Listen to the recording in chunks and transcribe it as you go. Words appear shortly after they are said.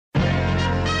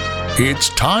It's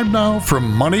time now for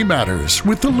Money Matters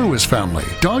with the Lewis family.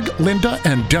 Doug, Linda,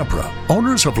 and Deborah,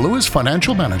 owners of Lewis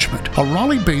Financial Management, a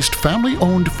Raleigh-based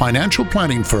family-owned financial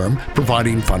planning firm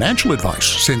providing financial advice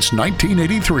since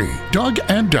 1983. Doug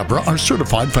and Deborah are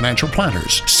certified financial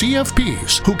planners,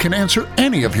 CFPs, who can answer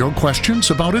any of your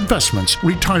questions about investments,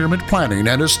 retirement planning,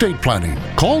 and estate planning.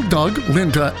 Call Doug,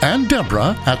 Linda, and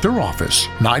Deborah at their office,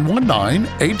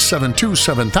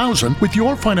 919-872-7000, with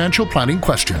your financial planning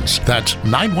questions. That's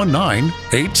 919-872-7000.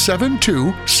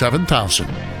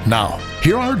 Now,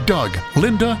 here are Doug,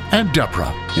 Linda, and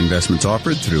Deborah. Investments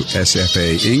offered through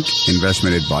SFA Inc.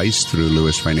 Investment advice through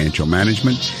Lewis Financial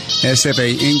Management.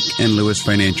 SFA Inc. and Lewis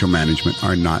Financial Management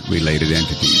are not related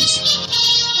entities.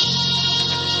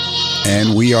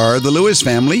 And we are the Lewis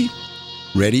family,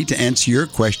 ready to answer your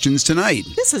questions tonight.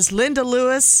 This is Linda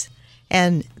Lewis,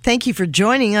 and thank you for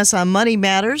joining us on Money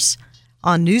Matters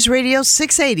on News Radio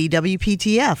 680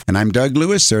 WPTF. And I'm Doug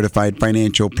Lewis, certified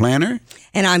financial planner.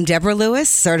 And I'm Deborah Lewis,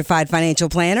 certified financial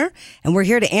planner. And we're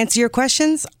here to answer your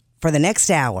questions for the next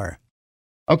hour.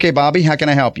 Okay, Bobby, how can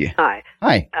I help you? Hi.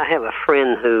 Hi. I have a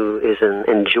friend who is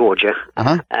in Georgia.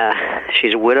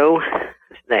 She's a widow.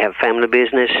 They have family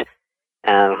business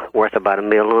worth about $1.5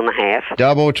 million.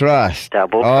 Double trust.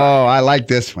 Double trust. Oh, I like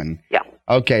this one. Yeah.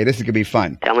 Okay, this is going to be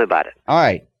fun. Tell me about it. All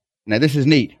right. Now, this is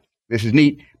neat.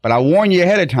 But I warn you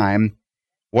ahead of time,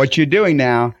 what you're doing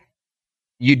now,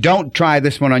 you don't try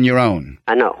this one on your own.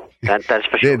 I know. That's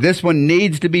for sure. This one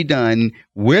needs to be done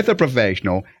with a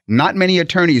professional. Not many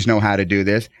attorneys know how to do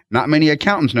this. Not many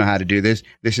accountants know how to do this.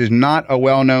 This is not a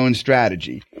well-known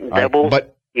strategy. Double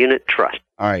unit trust.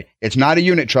 All right. It's not a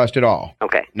unit trust at all.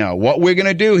 Okay. No. What we're going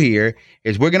to do here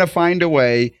is we're going to find a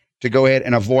way to go ahead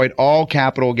and avoid all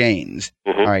capital gains.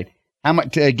 Mm-hmm. All right. How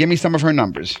much? Give me some of her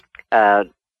numbers.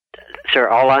 Sir,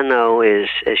 all I know is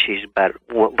she's about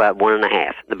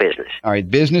 1.5, the business. All right,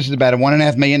 business is about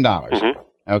 $1.5 million. Mm-hmm.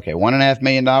 Okay, $1.5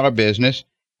 million business.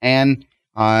 And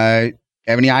have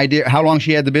any idea how long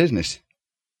she had the business?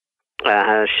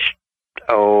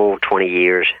 20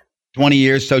 years. 20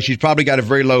 years, so she's probably got a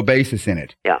very low basis in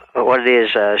it. Yeah, what it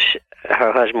is, her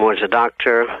husband was a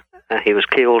doctor. He was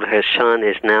killed. His son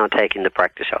is now taking the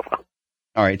practice over.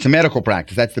 All right, it's a medical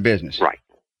practice. That's the business. Right.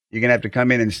 You're going to have to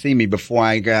come in and see me before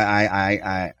I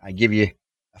give you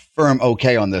a firm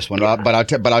okay on this one. But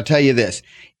I'll tell you this.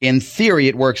 In theory,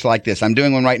 it works like this. I'm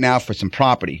doing one right now for some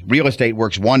property. Real estate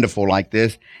works wonderful like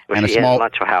this. Well, and she has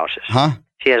lots of houses. Huh?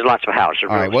 She has lots of houses.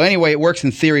 All right. Well, anyway, it works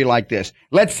in theory like this.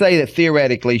 Let's say that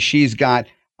theoretically she's got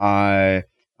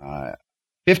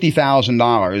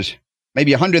 $50,000,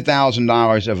 maybe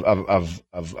 $100,000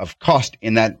 of cost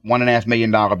in that $1.5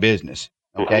 million business.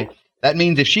 Okay. Mm-hmm. That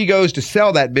means if she goes to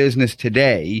sell that business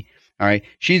today, all right,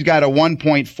 she's got a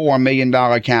 $1.4 million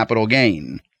capital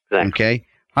gain. Exactly. Okay.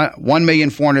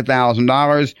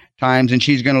 $1,400,000 times, and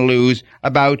she's going to lose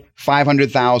about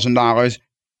 $500,000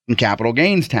 in capital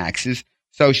gains taxes.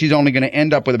 So she's only going to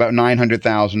end up with about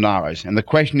 $900,000. And the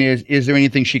question is there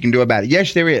anything she can do about it?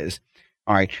 Yes, there is.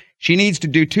 All right. She needs to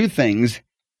do two things.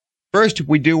 First,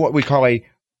 we do what we call a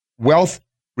wealth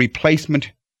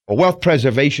replacement or wealth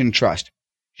preservation trust.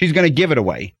 She's going to give it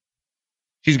away.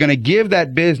 She's going to give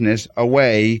that business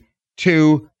away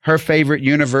to her favorite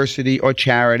university or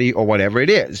charity or whatever it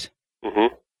is.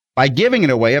 Mm-hmm. By giving it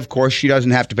away, of course, she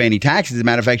doesn't have to pay any taxes. As a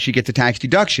matter of fact, she gets a tax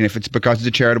deduction if it's because it's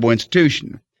a charitable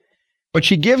institution. But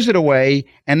she gives it away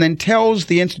and then tells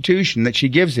the institution that she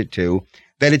gives it to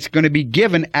that it's going to be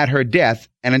given at her death,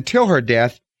 and until her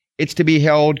death, it's to be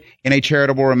held in a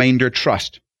charitable remainder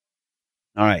trust.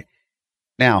 All right.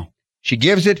 Now, she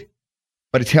gives it,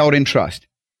 but it's held in trust.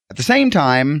 At the same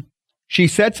time, she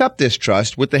sets up this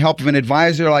trust with the help of an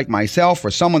advisor like myself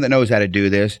or someone that knows how to do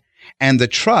this, and the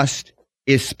trust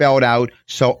is spelled out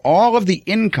so all of the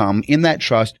income in that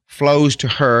trust flows to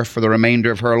her for the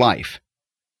remainder of her life.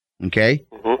 Okay?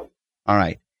 Mm-hmm. All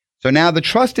right. So now the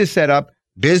trust is set up,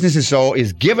 business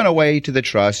is given away to the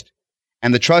trust,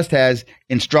 and the trust has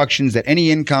instructions that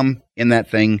any income in that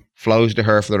thing flows to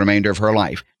her for the remainder of her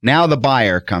life. Now the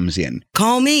buyer comes in.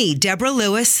 Call me, Deborah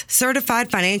Lewis,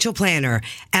 certified financial planner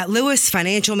at Lewis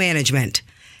Financial Management.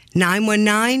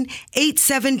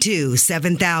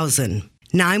 919-872-7000.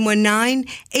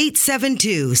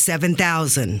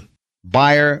 919-872-7000.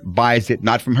 Buyer buys it,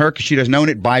 not from her because she doesn't own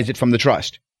it, buys it from the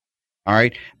trust. All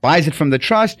right? Buys it from the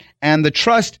trust, and the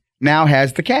trust now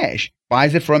has the cash.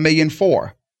 Buys it for $1.4 million.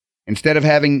 Instead of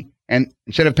paying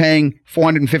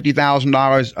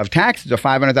 $450,000 of taxes or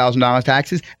 $500,000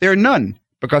 taxes, there are none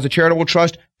because a charitable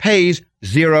trust pays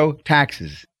zero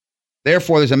taxes.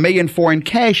 Therefore, there's $1.4 million in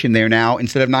cash in there now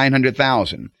instead of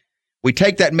 $900,000. We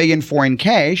take that $1.4 million in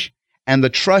cash and the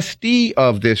trustee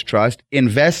of this trust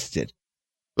invests it.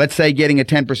 Let's say getting a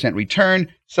 10%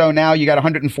 return. So now you got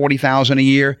 $140,000 a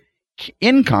year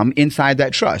income inside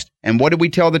that trust. And what did we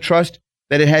tell the trust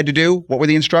that it had to do? What were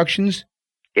the instructions?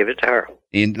 Give it to her.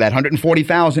 That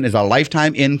 $140,000 is a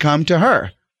lifetime income to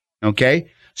her. Okay?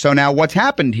 So now what's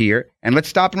happened here, and let's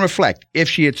stop and reflect. If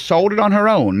she had sold it on her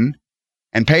own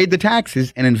and paid the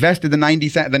taxes and invested the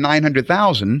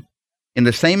 $900,000 in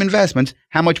the same investments,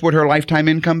 how much would her lifetime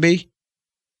income be?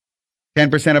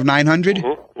 10% of 900?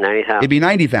 Mm-hmm. 90,000. It'd be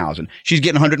 90,000. She's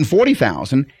getting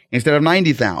 140,000 instead of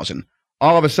 90,000.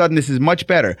 All of a sudden, this is much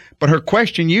better. But her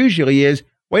question usually is,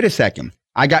 wait a second,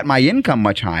 I got my income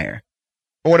much higher.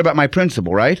 But what about my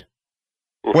principal, right?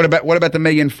 What about the $1.4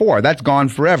 million? That's gone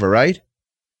forever, right?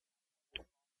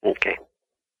 Okay.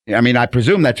 I mean, I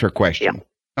presume that's her question.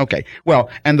 Yeah. Okay. Well,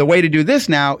 and the way to do this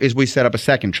now is we set up a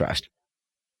second trust.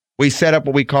 We set up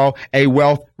what we call a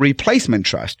wealth replacement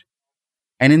trust.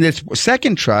 And in this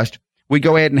second trust, we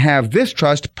go ahead and have this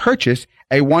trust purchase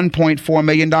a $1.4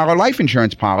 million life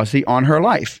insurance policy on her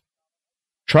life.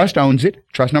 Trust owns it.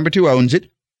 Trust number 2 owns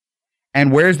it.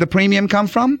 And where's the premium come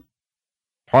from?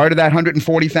 Part of that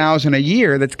 $140,000 a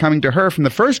year that's coming to her from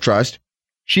the first trust,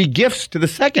 she gifts to the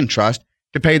second trust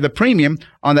to pay the premium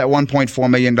on that $1.4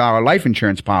 million life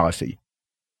insurance policy.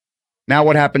 Now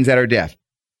what happens at her death?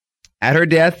 At her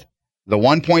death, the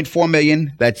 $1.4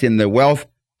 million that's in the wealth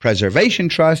preservation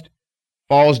trust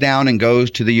falls down and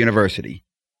goes to the university.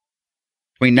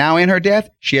 Between now and her death,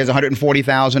 she has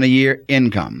 $140,000 a year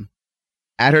income.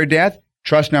 At her death,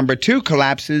 trust number 2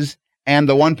 collapses and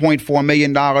the $1.4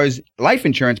 million life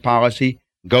insurance policy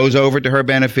goes over to her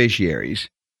beneficiaries.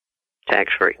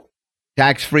 Tax-free.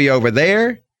 Tax-free over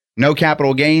there, no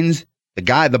capital gains.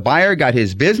 The buyer got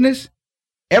his business.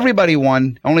 Everybody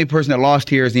won. Only person that lost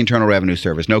here is the Internal Revenue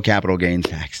Service. No capital gains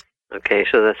tax. Okay,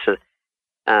 so that's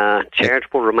a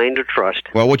charitable remainder trust.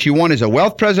 Well, what you want is a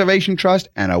wealth preservation trust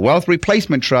and a wealth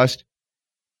replacement trust.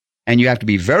 And you have to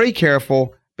be very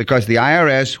careful because the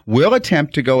IRS will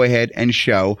attempt to go ahead and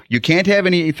show you can't have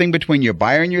anything between your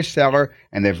buyer and your seller,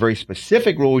 and there are very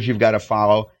specific rules you've got to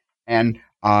follow. And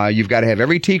you've got to have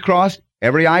every T crossed,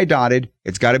 every I dotted.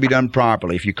 It's got to be done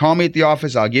properly. If you call me at the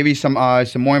office, I'll give you some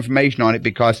more information on it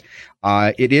because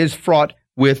it is fraught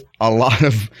with a lot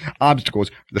of obstacles.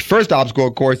 The first obstacle,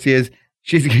 of course, is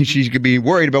she's going to be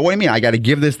worried about, what do you mean? I got to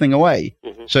give this thing away.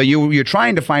 Mm-hmm. So you're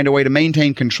trying to find a way to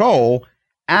maintain control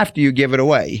after you give it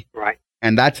away. Right.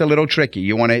 And that's a little tricky.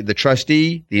 You want the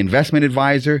trustee, the investment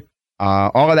advisor,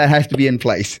 all of that has to be in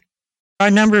place. Our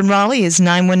number in Raleigh is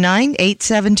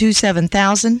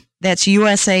 919-872-7000. That's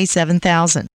USA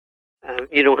 7000.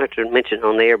 You don't have to mention it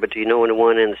on the air, but do you know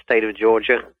anyone in the state of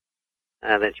Georgia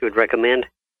that you would recommend?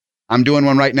 I'm doing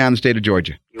one right now in the state of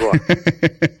Georgia. You are?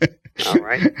 All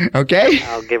right. Okay.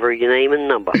 I'll give her your name and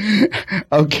number.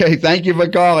 Okay. Thank you for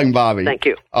calling, Bobby. Thank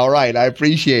you. All right. I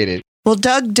appreciate it. Well,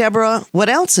 Doug, Deborah, what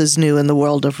else is new in the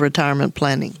world of retirement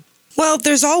planning? Well,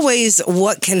 there's always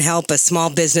what can help a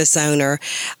small business owner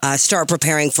start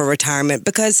preparing for retirement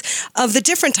because of the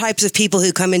different types of people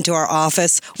who come into our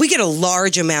office. We get a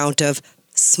large amount of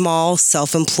small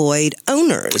self-employed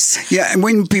owners. Yeah, and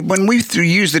when we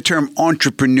use the term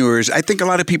entrepreneurs, I think a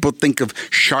lot of people think of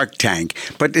Shark Tank,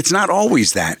 but it's not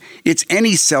always that. It's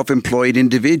any self-employed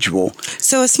individual.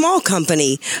 So a small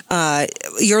company,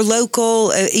 your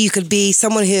local, you could be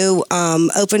someone who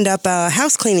opened up a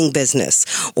house cleaning business,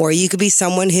 or you could be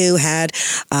someone who had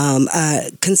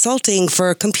consulting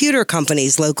for computer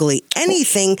companies locally.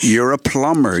 Anything. You're a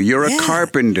plumber. You're a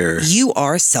carpenter. You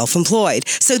are self-employed.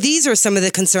 So these are some of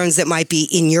the concerns that might be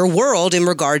in your world in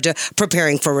regard to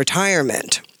preparing for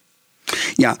retirement.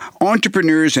 Yeah,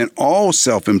 entrepreneurs and all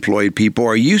self-employed people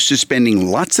are used to spending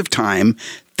lots of time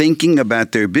thinking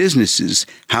about their businesses,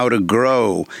 how to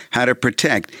grow, how to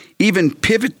protect, even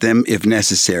pivot them if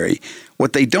necessary.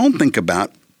 What they don't think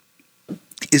about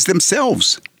is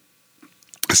themselves,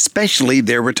 especially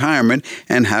their retirement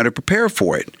and how to prepare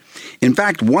for it. In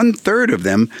fact, 1/3 of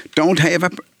them don't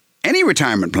have any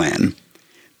retirement plan.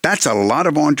 That's a lot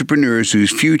of entrepreneurs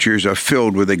whose futures are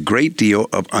filled with a great deal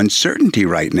of uncertainty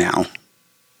right now.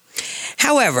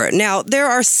 However, now there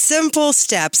are simple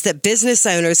steps that business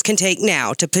owners can take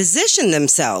now to position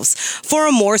themselves for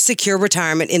a more secure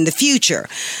retirement in the future.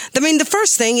 I mean, the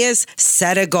first thing is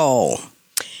set a goal.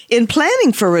 In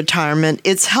planning for retirement,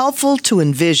 it's helpful to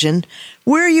envision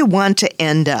where you want to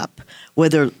end up,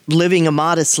 whether living a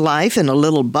modest life in a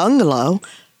little bungalow,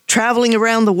 traveling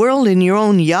around the world in your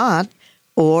own yacht,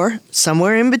 or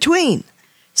somewhere in between.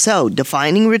 So,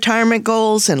 defining retirement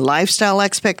goals and lifestyle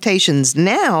expectations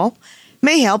now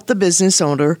may help the business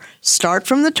owner start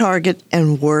from the target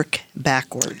and work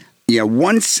backward. Yeah,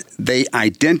 once they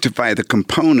identify the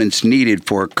components needed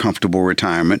for a comfortable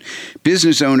retirement,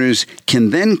 business owners can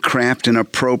then craft an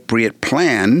appropriate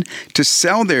plan to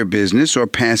sell their business or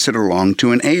pass it along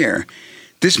to an heir.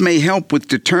 This may help with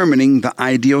determining the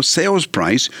ideal sales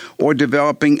price or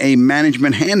developing a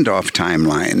management handoff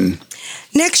timeline.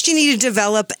 Next, you need to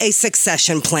develop a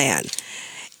succession plan.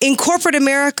 In corporate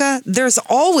America, there's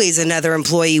always another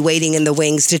employee waiting in the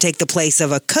wings to take the place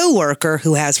of a coworker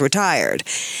who has retired.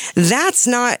 That's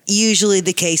not usually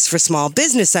the case for small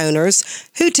business owners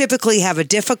who typically have a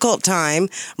difficult time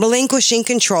relinquishing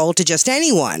control to just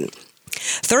anyone.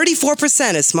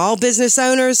 34% of small business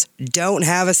owners don't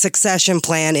have a succession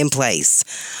plan in place,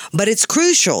 but it's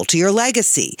crucial to your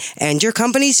legacy and your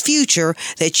company's future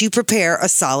that you prepare a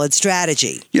solid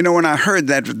strategy. You know, when I heard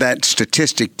that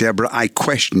statistic, Deborah, I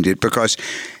questioned it because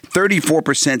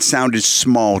 34% sounded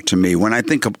small to me. When I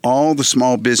think of all the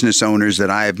small business owners that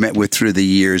I have met with through the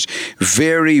years,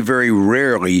 very, very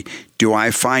rarely do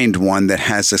I find one that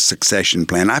has a succession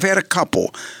plan. I've had a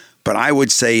couple. But I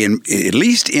would say, at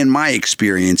least in my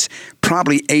experience,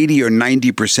 probably 80 or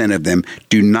 90% of them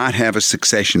do not have a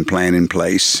succession plan in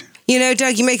place. You know,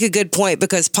 Doug, you make a good point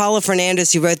because Paula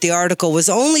Fernandez, who wrote the article, was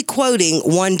only quoting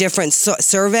one different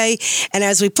survey. And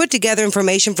as we put together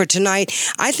information for tonight,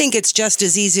 I think it's just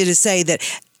as easy to say that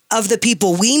of the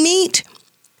people we meet,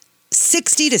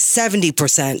 60 to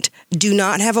 70% do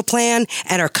not have a plan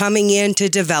and are coming in to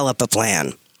develop a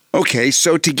plan. Okay,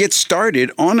 so to get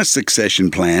started on a succession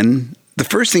plan, the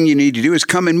first thing you need to do is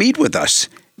come and meet with us.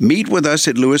 Meet with us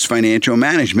at Lewis Financial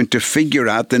Management to figure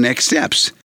out the next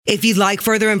steps. If you'd like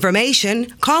further information,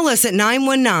 call us at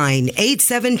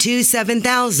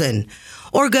 919-872-7000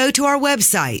 or go to our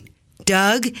website,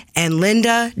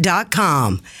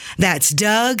 DougandLinda.com. That's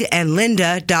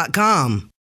DougandLinda.com.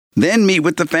 Then meet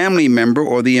with the family member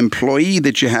or the employee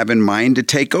that you have in mind to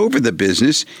take over the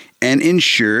business and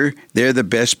ensure they're the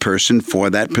best person for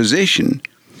that position.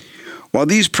 While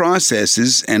these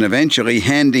processes and eventually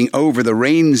handing over the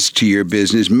reins to your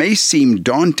business may seem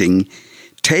daunting,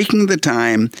 taking the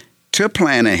time to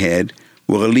plan ahead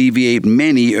will alleviate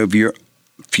many of your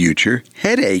future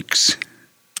headaches.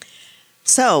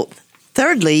 So,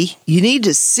 thirdly, you need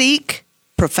to seek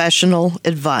professional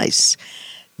advice.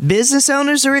 Business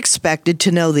owners are expected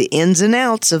to know the ins and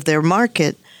outs of their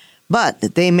market,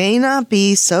 but they may not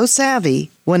be so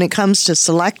savvy when it comes to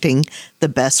selecting the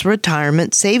best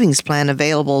retirement savings plan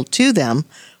available to them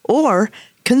or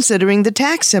considering the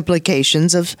tax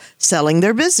implications of selling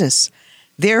their business.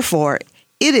 Therefore,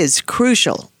 it is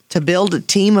crucial to build a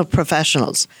team of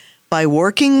professionals. By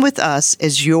working with us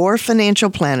as your financial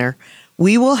planner,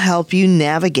 we will help you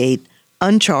navigate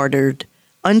uncharted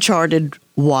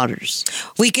waters.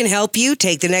 We can help you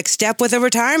take the next step with a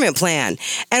retirement plan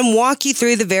and walk you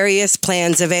through the various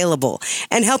plans available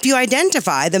and help you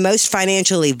identify the most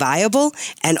financially viable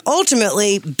and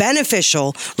ultimately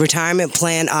beneficial retirement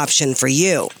plan option for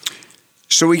you.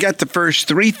 So we got the first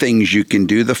three things you can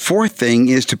do. The fourth thing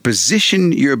is to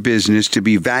position your business to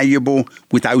be valuable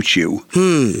without you.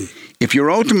 If your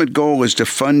ultimate goal is to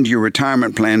fund your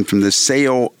retirement plan from the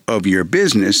sale of your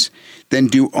business, then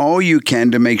do all you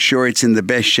can to make sure it's in the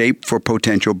best shape for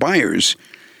potential buyers.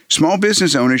 Small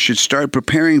business owners should start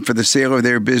preparing for the sale of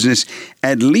their business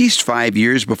at least 5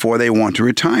 years before they want to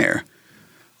retire.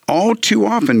 All too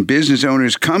often, business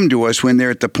owners come to us when they're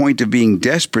at the point of being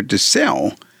desperate to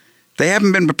sell. They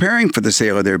haven't been preparing for the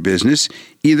sale of their business,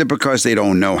 either because they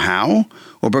don't know how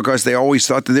or because they always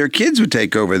thought that their kids would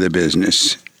take over the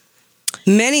business.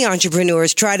 Many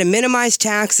entrepreneurs try to minimize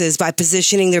taxes by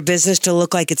positioning their business to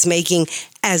look like it's making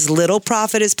as little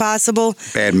profit as possible.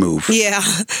 Bad move. Yeah,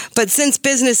 but since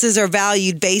businesses are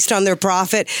valued based on their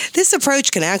profit, this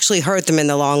approach can actually hurt them in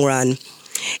the long run.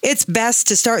 It's best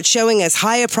to start showing as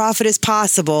high a profit as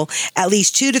possible at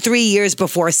least 2 to 3 years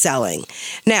before selling.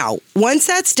 Now, once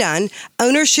that's done,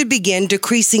 owners should begin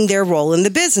decreasing their role in the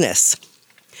business.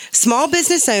 Small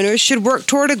business owners should work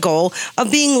toward a goal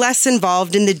of being less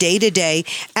involved in the day-to-day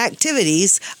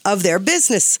activities of their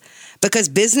business, because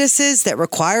businesses that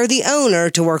require the owner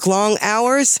to work long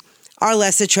hours are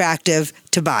less attractive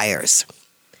to buyers.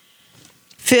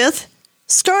 Fifth,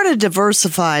 start a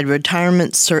diversified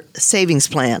retirement savings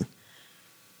plan.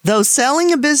 Though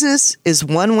selling a business is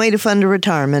one way to fund a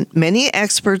retirement, many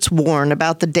experts warn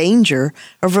about the danger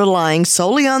of relying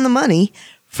solely on the money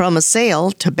from a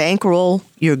sale to bankroll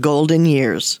your golden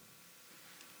years.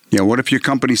 Yeah, what if your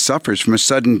company suffers from a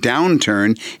sudden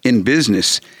downturn in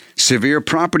business, severe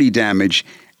property damage,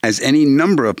 as any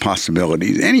number of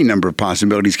possibilities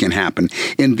can happen.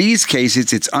 In these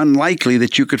cases, it's unlikely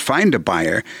that you could find a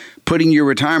buyer, putting your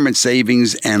retirement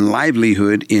savings and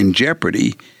livelihood in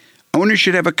jeopardy. Owners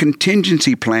should have a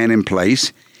contingency plan in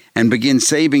place and begin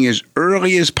saving as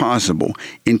early as possible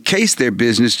in case their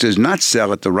business does not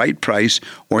sell at the right price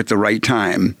or at the right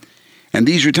time. And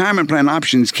these retirement plan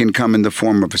options can come in the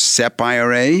form of a SEP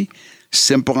IRA,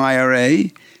 Simple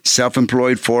IRA,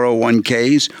 self-employed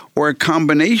 401ks, or a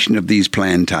combination of these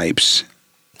plan types.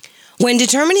 When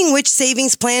determining which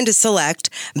savings plan to select,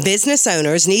 business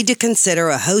owners need to consider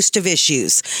a host of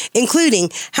issues, including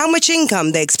how much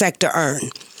income they expect to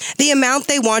earn, the amount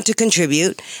they want to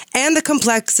contribute, and the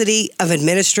complexity of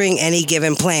administering any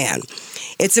given plan.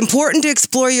 It's important to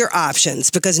explore your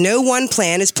options because no one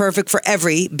plan is perfect for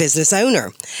every business owner.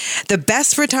 The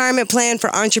best retirement plan for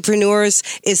entrepreneurs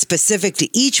is specific to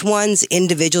each one's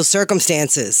individual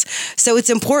circumstances. So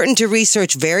it's important to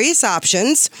research various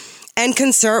options and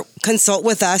consult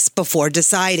with us before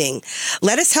deciding.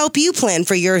 Let us help you plan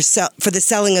for the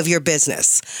selling of your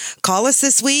business. Call us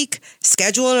this week.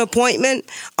 Schedule an appointment.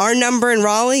 Our number in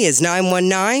Raleigh is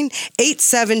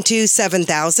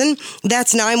 919-872-7000.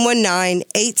 That's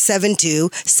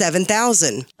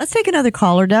 919-872-7000. Let's take another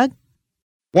caller, Doug.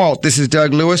 Walt, this is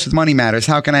Doug Lewis with Money Matters.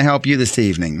 How can I help you this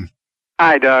evening?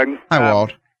 Hi, Doug. Hi,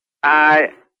 Walt.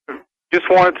 I just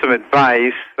wanted some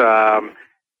advice.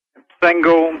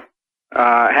 Single,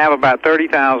 have about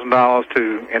 $30,000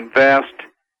 to invest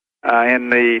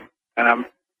and I'm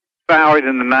salaried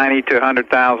in the $90,000 to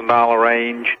 $100,000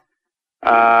 range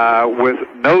with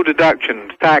no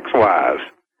deductions tax-wise.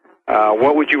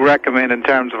 What would you recommend in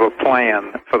terms of a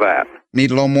plan for that?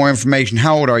 Need a little more information.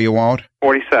 How old are you, Walt?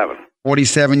 47.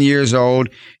 47 years old.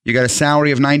 You got a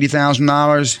salary of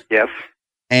 $90,000? Yes.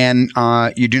 And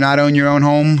you do not own your own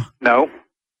home? No.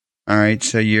 All right,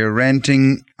 so you're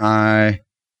renting.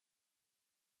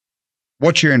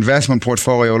 What's your investment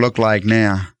portfolio look like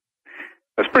now?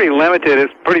 It's pretty limited.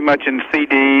 It's pretty much in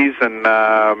CDs and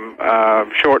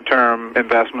short-term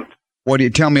investments.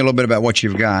 Tell me a little bit about what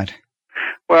you've got.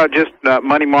 Well, just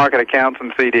money market accounts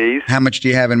and CDs. How much do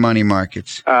you have in money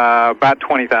markets? About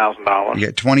 $20,000. You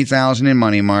got $20,000 in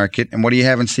money market, and what do you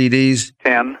have in CDs?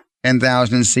 10.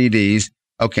 10,000 in CDs.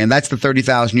 Okay, and that's the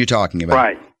 $30,000 you're talking about.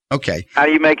 Right. Okay. How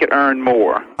do you make it earn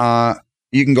more?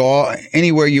 You can go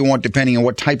anywhere you want depending on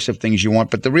what types of things you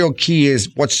want, but the real key is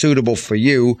what's suitable for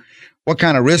you. What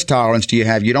kind of risk tolerance do you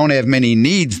have? You don't have many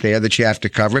needs there that you have to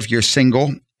cover. If you're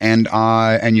single and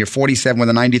you're 47 with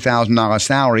a $90,000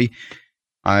 salary,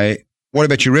 what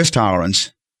about your risk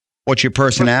tolerance? What's your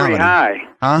personality? It's pretty high.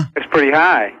 Huh? It's pretty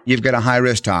high. You've got a high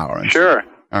risk tolerance. Sure.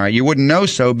 All right. You wouldn't know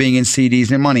so being in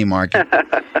CDs and money market.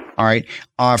 All right.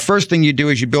 First thing you do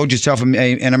is you build yourself an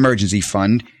emergency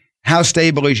fund. How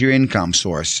stable is your income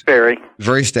source? Very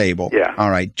stable. Yeah.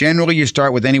 All right. Generally, you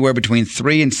start with anywhere between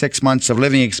 3 and 6 months of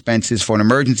living expenses for an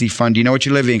emergency fund. Do you know what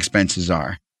your living expenses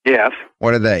are? Yes.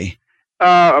 What are they?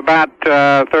 About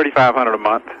 $3,500 a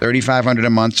month. $3,500 a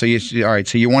month. So all right.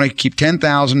 So you want to keep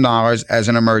 $10,000 as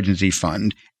an emergency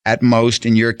fund at most.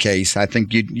 In your case, I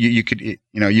think you could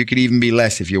you could even be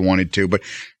less if you wanted to, but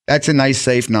that's a nice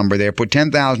safe number there. Put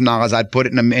 $10,000. I'd put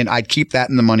it I'd keep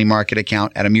that in the money market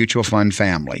account at a mutual fund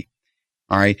family.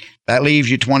 All right. That leaves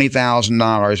you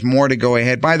 $20,000 more to go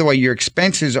ahead. By the way, your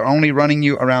expenses are only running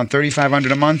you around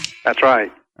 $3,500 a month. That's right.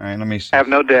 All right. Let me see. I have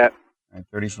no debt. All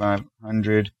right,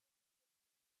 $3,500.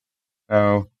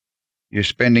 So you're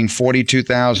spending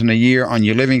 $42,000 a year on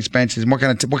your living expenses. What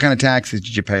kind of taxes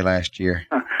did you pay last year?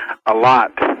 A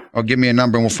lot. Oh, give me a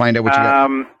number and we'll find out what you got.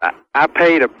 I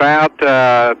paid about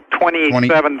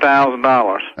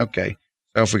 $27,000. Okay.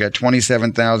 So if we got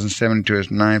 27,000, 7 and 2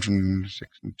 is 9 from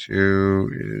 6 and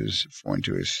 2 is 4 and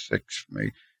 2 is 6 for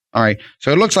me. All right.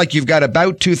 So it looks like you've got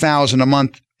about $2,000 a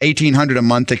month, $1,800 a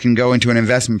month that can go into an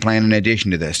investment plan in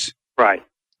addition to this. Right.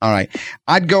 All right.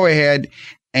 I'd go ahead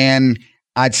and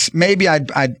I'd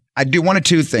do one of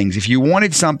two things. If you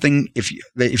wanted something, if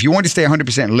you wanted to stay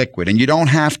 100% liquid, and you don't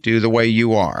have to the way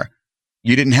you are,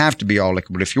 you didn't have to be all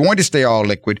liquid. But if you wanted to stay all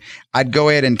liquid, I'd go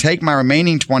ahead and take my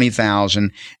remaining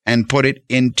 $20,000 and put it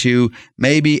into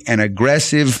maybe an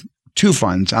aggressive 2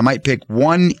 funds. I might pick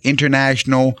one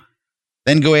international,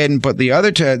 then go ahead and put the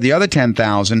other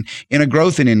 $10,000 in a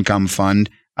growth and income fund,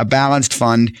 a balanced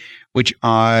fund, which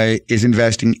is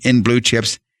investing in blue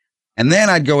chips. And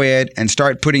then I'd go ahead and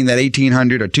start putting that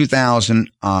 $1,800 or $2,000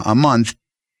 a month,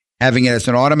 having it as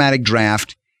an automatic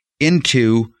draft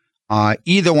into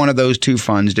either one of those 2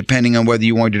 funds, depending on whether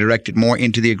you want to direct it more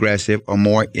into the aggressive or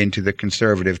more into the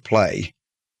conservative play.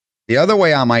 The other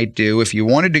way I might do, if you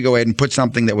wanted to go ahead and put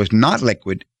something that was not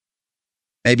liquid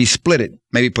Maybe split it.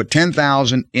 Maybe put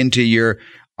 $10,000 into your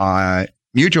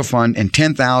mutual fund and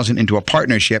 $10,000 into a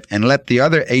partnership, and let the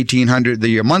other $1,800,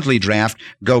 your monthly draft,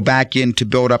 go back in to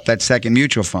build up that second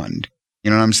mutual fund.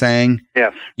 You know what I'm saying?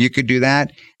 Yes. You could do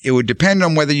that. It would depend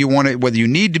on whether you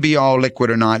need to be all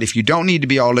liquid or not. If you don't need to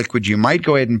be all liquid, you might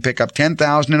go ahead and pick up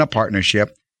 $10,000 in a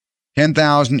partnership,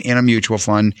 $10,000 in a mutual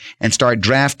fund, and start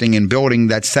drafting and building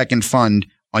that second fund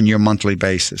on your monthly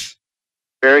basis.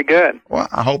 Very good. Well,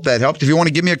 I hope that helped. If you want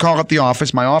to give me a call at the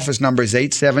office, my office number is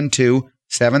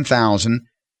 872-7000,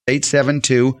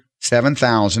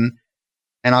 872-7000,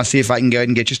 and I'll see if I can go ahead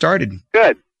and get you started.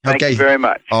 Good. Thank you very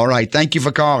much. All right. Thank you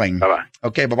for calling. Bye-bye.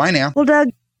 Okay, bye-bye now. Well, Doug,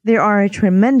 there are a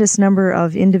tremendous number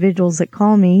of individuals that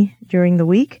call me during the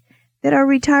week that are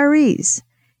retirees.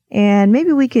 And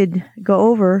maybe we could go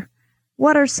over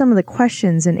what are some of the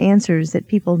questions and answers that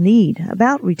people need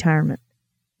about retirement.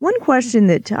 One question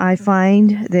that I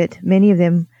find that many of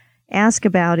them ask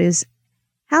about is,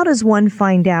 how does one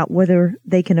find out whether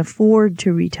they can afford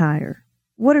to retire?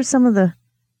 What are some of the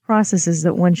processes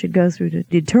that one should go through to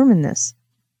determine this?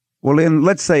 Well, then,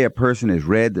 let's say a person has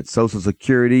read that Social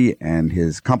Security and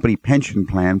his company pension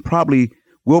plan probably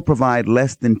will provide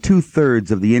less than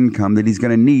 2/3 of the income that he's going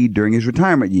to need during his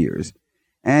retirement years.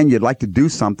 And you'd like to do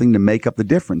something to make up the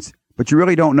difference, but you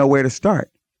really don't know where to start.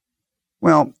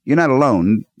 Well, you're not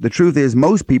alone. The truth is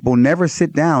most people never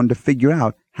sit down to figure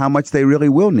out how much they really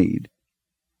will need.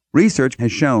 Research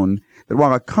has shown that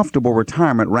while a comfortable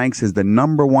retirement ranks as the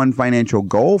number one financial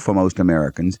goal for most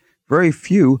Americans, very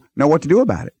few know what to do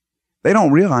about it. They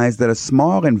don't realize that a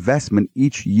small investment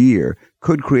each year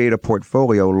could create a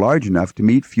portfolio large enough to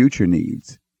meet future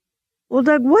needs. Well,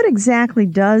 Doug, what exactly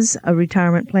does a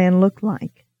retirement plan look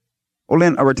like? Well,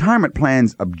 then, a retirement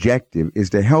plan's objective is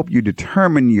to help you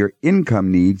determine your income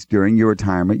needs during your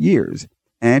retirement years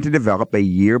and to develop a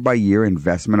year-by-year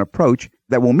investment approach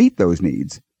that will meet those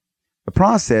needs. The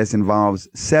process involves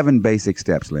 7 basic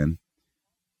steps, Lynn.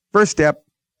 First step,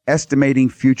 estimating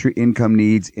future income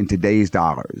needs in today's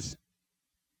dollars.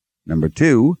 Number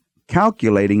 2,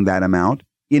 calculating that amount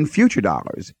in future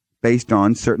dollars based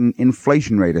on certain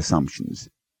inflation rate assumptions.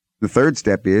 The third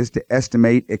step is to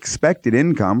estimate expected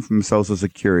income from Social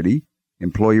Security,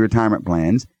 employee retirement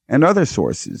plans, and other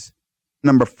sources.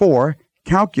 Number 4,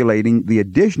 calculating the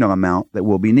additional amount that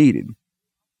will be needed.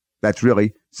 That's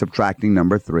really subtracting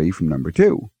number 3 from number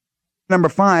 2. Number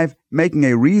 5, making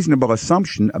a reasonable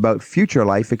assumption about future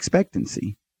life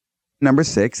expectancy. Number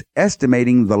 6,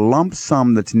 estimating the lump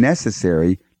sum that's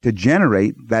necessary to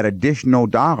generate that additional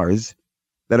dollars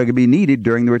that are going to be needed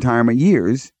during the retirement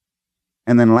years.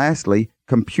 And then lastly,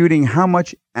 computing how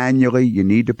much annually you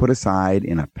need to put aside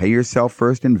in a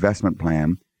pay-yourself-first investment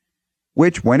plan,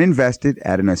 which, when invested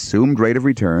at an assumed rate of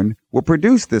return, will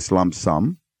produce this lump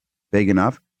sum, big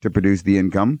enough to produce the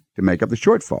income to make up the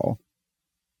shortfall.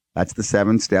 That's the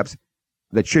 7 steps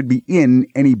that should be in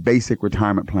any basic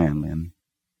retirement plan, Lynn.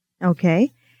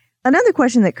 Okay. Another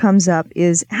question that comes up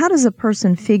is, how does a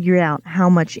person figure out how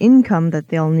much income that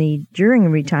they'll need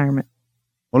during retirement?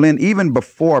 Well, Lynn, even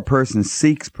before a person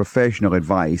seeks professional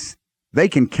advice, they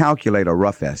can calculate a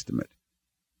rough estimate.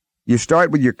 You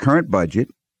start with your current budget,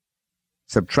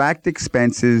 subtract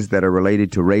expenses that are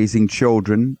related to raising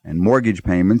children and mortgage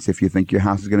payments if you think your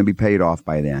house is going to be paid off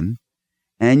by then,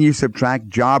 and you subtract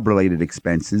job-related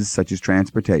expenses such as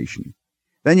transportation.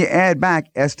 Then you add back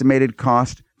estimated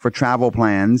cost for travel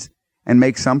plans and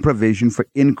make some provision for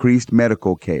increased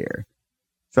medical care.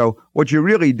 So what you're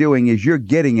really doing is you're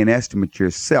getting an estimate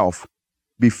yourself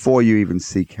before you even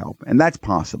seek help. And that's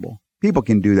possible. People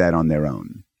can do that on their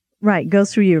own. Right. Go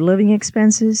through your living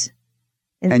expenses.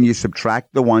 And you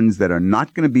subtract the ones that are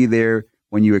not going to be there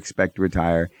when you expect to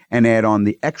retire and add on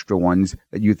the extra ones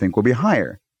that you think will be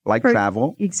higher, like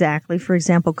travel. Exactly. For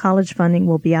example, college funding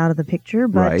will be out of the picture,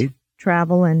 but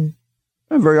travel and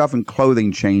very often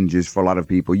clothing changes for a lot of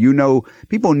people.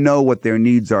 People know what their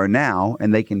needs are now,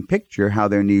 and they can picture how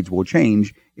their needs will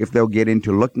change if they'll get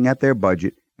into looking at their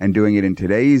budget and doing it in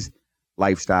today's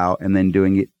lifestyle and then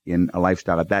doing it in a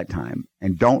lifestyle at that time.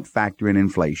 And don't factor in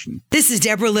inflation. This is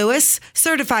Deborah Lewis,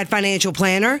 certified financial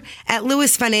planner at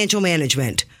Lewis Financial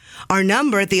Management. Our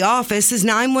number at the office is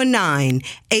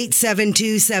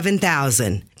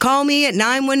 919-872-7000. Call me at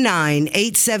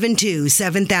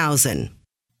 919-872-7000.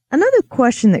 Another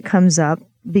question that comes up,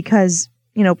 because,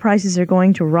 prices are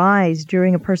going to rise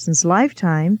during a person's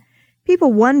lifetime,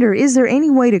 people wonder, is there any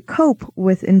way to cope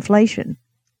with inflation?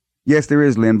 Yes, there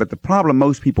is, Lynn, but the problem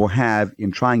most people have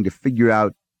in trying to figure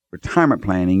out retirement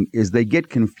planning is they get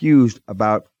confused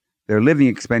about their living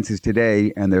expenses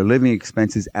today and their living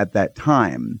expenses at that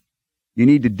time. You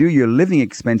need to do your living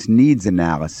expense needs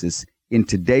analysis in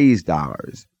today's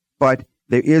dollars. But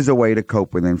there is a way to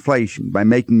cope with inflation by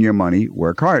making your money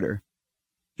work harder.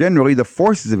 Generally, the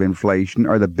forces of inflation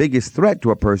are the biggest threat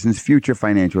to a person's future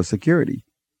financial security.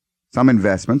 Some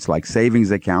investments, like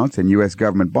savings accounts and U.S.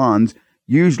 government bonds,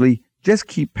 usually just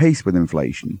keep pace with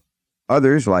inflation.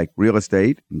 Others, like real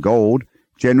estate and gold,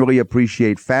 generally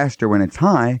appreciate faster when it's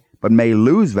high, but may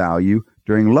lose value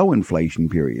during low inflation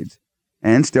periods.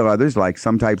 And still others, like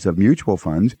some types of mutual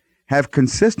funds, have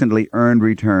consistently earned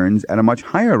returns at a much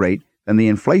higher rate than the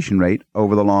inflation rate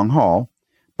over the long haul,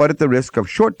 but at the risk of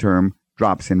short-term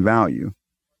drops in value.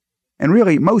 And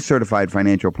really, most certified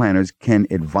financial planners can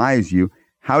advise you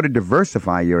how to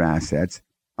diversify your assets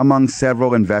among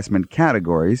several investment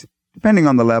categories, depending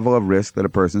on the level of risk that a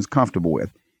person's comfortable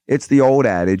with. It's the old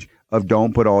adage of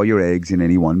don't put all your eggs in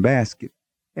any one basket.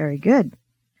 Very good.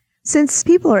 Since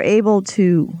people are able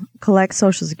to collect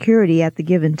Social Security at the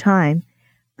given time,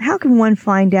 how can one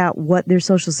find out what their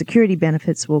Social Security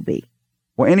benefits will be?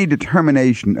 Well, any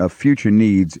determination of future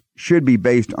needs should be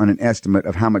based on an estimate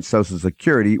of how much Social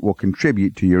Security will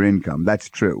contribute to your income. That's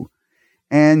true.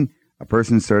 And a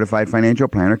person's certified financial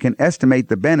planner can estimate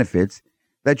the benefits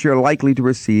that you're likely to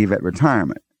receive at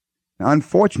retirement. Now,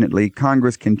 unfortunately,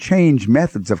 Congress can change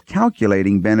methods of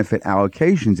calculating benefit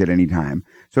allocations at any time,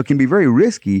 so it can be very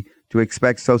risky to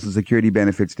expect Social Security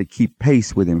benefits to keep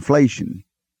pace with inflation.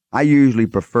 I usually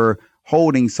prefer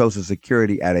holding Social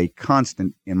Security at a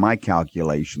constant in my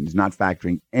calculations, not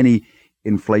factoring any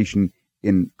inflation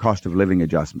in cost of living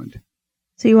adjustment.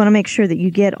 So you want to make sure that you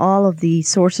get all of the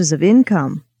sources of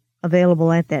income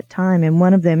available at that time, and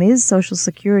one of them is Social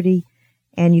Security,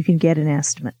 and you can get an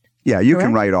estimate. Yeah, you Correct?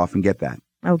 can write off and get that.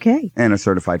 Okay. And a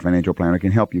certified financial planner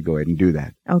can help you go ahead and do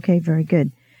that. Okay, very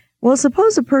good. Well,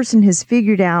 suppose a person has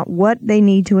figured out what they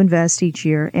need to invest each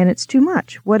year, and it's too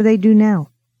much. What do they do now?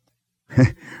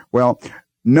 Well,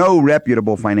 no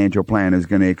reputable financial planner is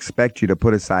going to expect you to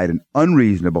put aside an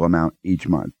unreasonable amount each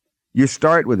month. You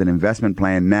start with an investment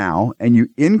plan now, and you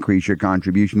increase your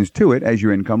contributions to it as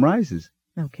your income rises.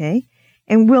 Okay.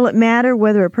 And will it matter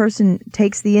whether a person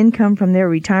takes the income from their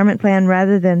retirement plan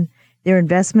rather than their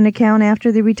investment account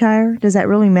after they retire? Does that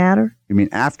really matter? You mean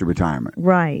after retirement?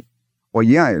 Right. Well,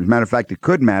 yeah, as a matter of fact, it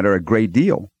could matter a great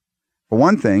deal. For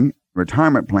one thing,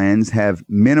 retirement plans have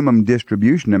minimum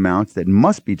distribution amounts that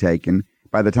must be taken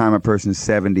by the time a person's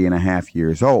 70 and a half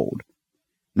years old.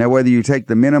 Now, whether you take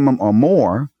the minimum or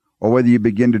more, or whether you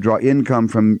begin to draw income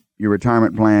from your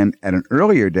retirement plan at an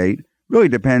earlier date, really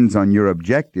depends on your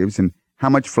objectives and how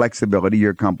much flexibility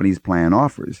your company's plan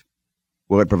offers.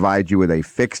 Will it provide you with a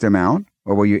fixed amount,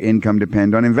 or will your income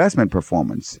depend on investment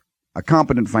performance? A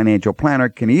competent financial planner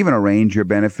can even arrange your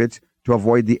benefits to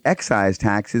avoid the excise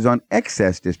taxes on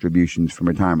excess distributions from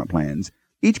retirement plans.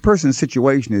 Each person's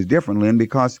situation is different, Lynn,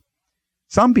 because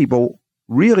some people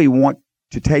really want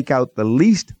to take out the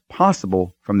least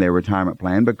possible from their retirement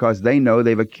plan because they know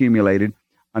they've accumulated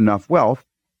enough wealth,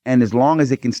 and as long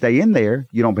as it can stay in there,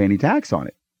 you don't pay any tax on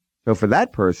it. So for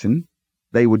that person,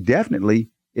 they would definitely,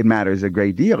 it matters a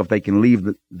great deal if they can leave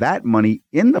that money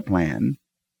in the plan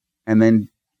and then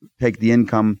take the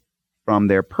income from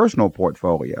their personal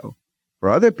portfolio. For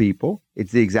other people,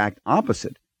 it's the exact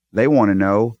opposite. They want to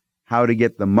know how to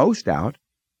get the most out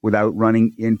without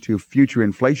running into future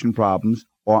inflation problems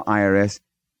or IRS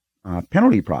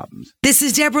penalty problems. This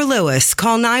is Deborah Lewis.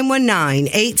 Call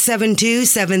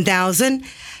 919-872-7000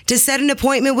 to set an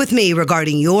appointment with me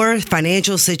regarding your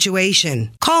financial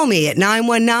situation. Call me at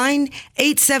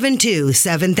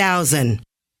 919-872-7000.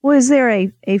 Well, is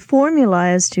there a formula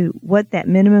as to what that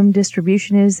minimum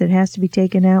distribution is that has to be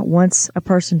taken out once a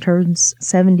person turns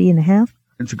 70 and a half?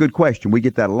 It's a good question. We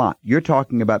get that a lot. You're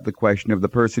talking about the question of the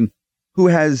person who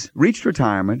has reached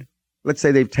retirement. Let's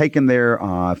say they've taken their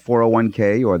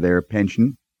 401k or their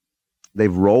pension.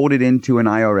 They've rolled it into an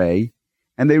IRA,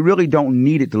 and they really don't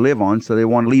need it to live on, so they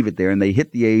want to leave it there. And they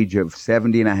hit the age of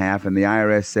 70 and a half, and the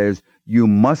IRS says, you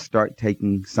must start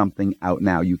taking something out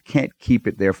now. You can't keep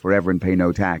it there forever and pay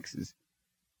no taxes.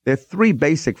 There are three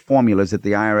basic formulas that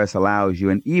the IRS allows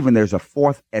you, and even there's a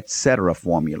fourth et cetera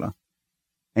formula.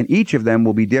 And each of them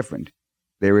will be different.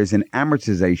 There is an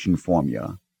amortization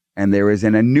formula, and there is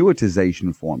an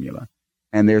annuitization formula,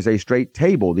 and there's a straight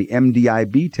table, the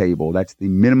MDIB table. That's the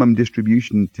minimum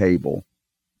distribution table.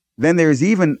 Then there's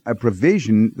even a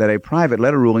provision that a private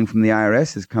letter ruling from the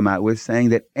IRS has come out with saying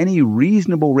that any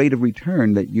reasonable rate of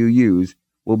return that you use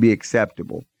will be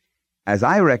acceptable. As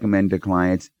I recommend to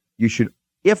clients, you should,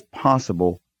 if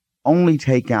possible, only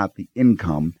take out the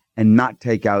income and not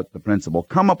take out the principal.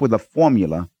 Come up with a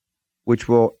formula which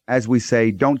will, as we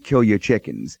say, don't kill your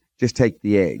chickens. just take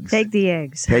the eggs. Take the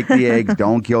eggs. Take the eggs.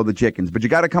 Don't kill the chickens. But you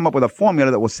got to come up with a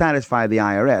formula that will satisfy the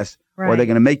IRS, or they're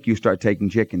going to make you start taking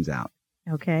chickens out.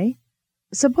 Okay.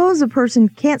 Suppose a person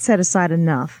can't set aside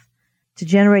enough to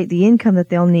generate the income that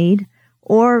they'll need,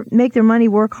 or make their money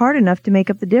work hard enough to make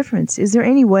up the difference. Is there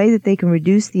any way that they can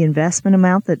reduce the investment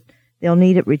amount that they'll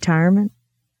need at retirement?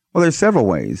 Well, there's several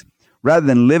ways. Rather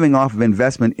than living off of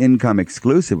investment income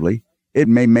exclusively, it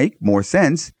may make more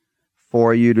sense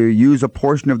for you to use a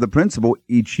portion of the principal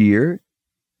each year,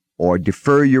 or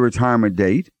defer your retirement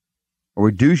date, or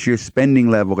reduce your spending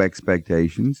level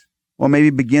expectations, or maybe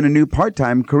begin a new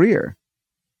part-time career.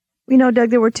 You know, Doug,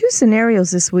 there were two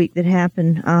scenarios this week that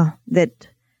happened that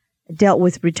dealt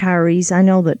with retirees. I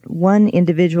know that one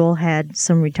individual had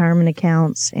some retirement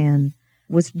accounts and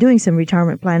was doing some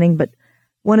retirement planning, but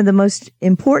one of the most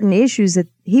important issues that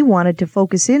he wanted to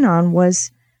focus in on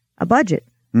was a budget,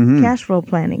 cash flow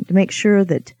planning, to make sure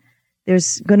that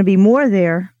there's going to be more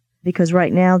there, because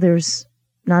right now there's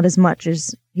not as much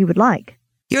as he would like.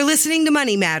 You're listening to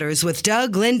Money Matters with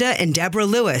Doug, Linda, and Deborah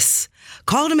Lewis.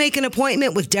 Call to make an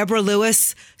appointment with Deborah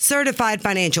Lewis, certified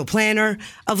financial planner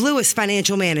of Lewis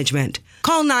Financial Management.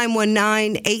 Call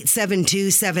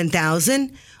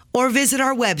 919-872-7000 or visit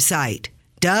our website,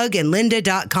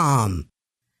 dougandlinda.com.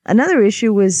 Another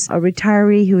issue was a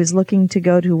retiree who is looking to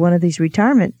go to one of these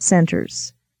retirement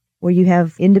centers where you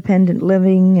have independent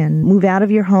living and move out of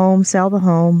your home, sell the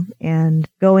home, and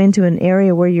go into an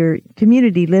area where you're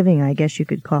community living, I guess you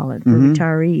could call it, for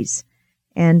retirees.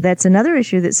 And that's another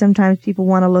issue that sometimes people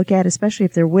want to look at, especially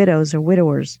if they're widows or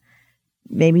widowers,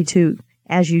 maybe to,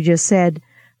 as you just said,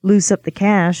 loose up the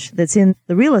cash that's in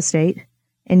the real estate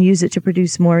and use it to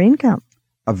produce more income.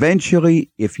 Eventually,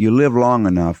 if you live long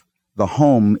enough, the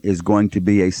home is going to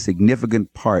be a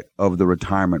significant part of the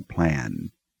retirement plan.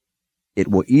 It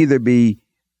will either be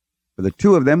for the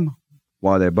two of them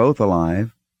while they're both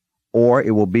alive, or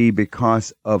it will be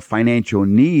because of financial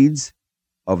needs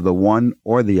of the one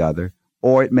or the other,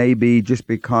 or it may be just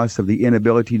because of the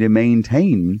inability to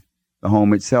maintain the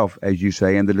home itself, as you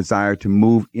say, and the desire to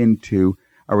move into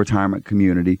a retirement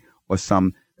community or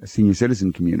some senior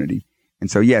citizen community.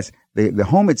 And so, yes, the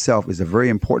home itself is a very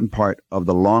important part of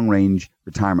the long-range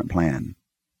retirement plan.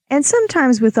 And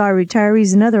sometimes with our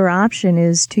retirees, another option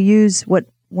is to use what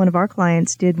one of our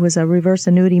clients did was a reverse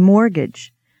annuity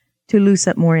mortgage to loose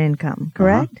up more income,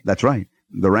 correct? That's right.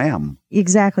 The RAM.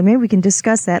 Exactly. Maybe we can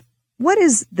discuss that. What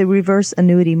is the reverse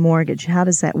annuity mortgage? How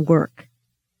does that work?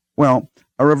 Well,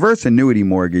 a reverse annuity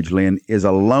mortgage, Lynn, is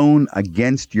a loan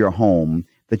against your home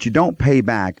that you don't pay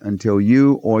back until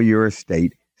you or your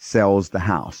estate sells the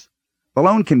house. The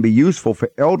loan can be useful for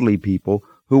elderly people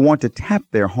who want to tap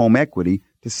their home equity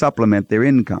to supplement their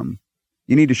income.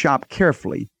 You need to shop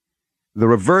carefully. The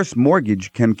reverse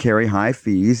mortgage can carry high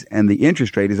fees, and the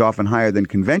interest rate is often higher than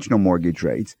conventional mortgage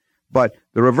rates. But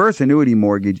the reverse annuity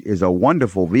mortgage is a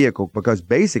wonderful vehicle because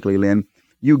basically, Lynn,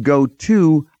 you go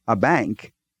to a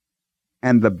bank,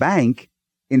 and the bank,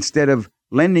 instead of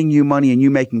lending you money and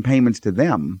you making payments to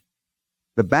them,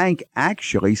 the bank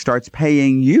actually starts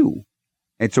paying you.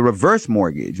 It's a reverse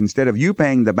mortgage. Instead of you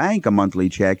paying the bank a monthly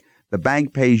check, the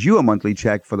bank pays you a monthly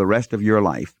check for the rest of your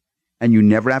life, and you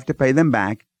never have to pay them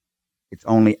back. It's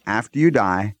only after you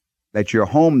die that your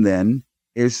home then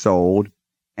is sold,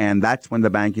 and that's when the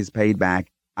bank is paid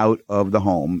back out of the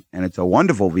home. And it's a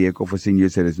wonderful vehicle for senior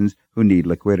citizens who need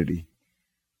liquidity.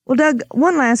 Well, Doug,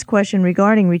 one last question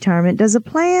regarding retirement. Does a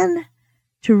plan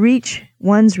to reach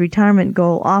one's retirement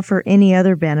goal offer any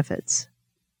other benefits?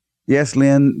 Yes,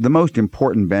 Lynn, the most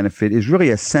important benefit is really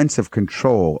a sense of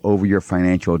control over your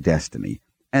financial destiny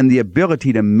and the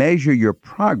ability to measure your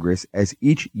progress as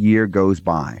each year goes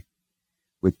by.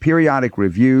 With periodic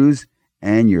reviews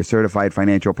and your certified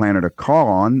financial planner to call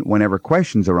on whenever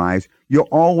questions arise, you'll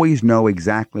always know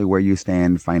exactly where you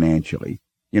stand financially.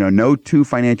 No two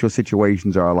financial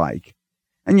situations are alike.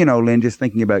 And, Lynn, just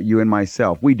thinking about you and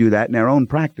myself, we do that in our own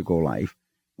practical life.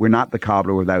 We're not the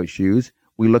cobbler without shoes.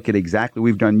 We look at exactly,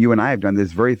 you and I have done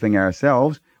this very thing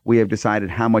ourselves. We have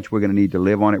decided how much we're going to need to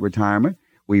live on at retirement.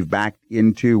 We've backed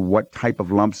into what type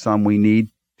of lump sum we need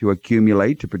to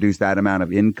accumulate to produce that amount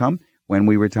of income when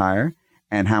we retire,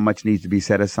 and how much needs to be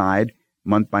set aside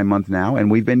month by month now. And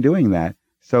we've been doing that.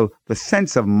 So the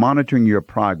sense of monitoring your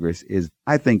progress is,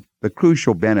 I think, the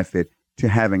crucial benefit to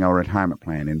having our retirement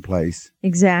plan in place.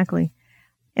 Exactly.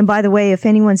 And by the way, if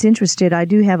anyone's interested, I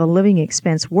do have a living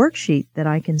expense worksheet that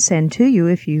I can send to you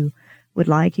if you would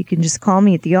like. You can just call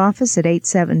me at the office at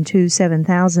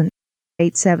 872-7000,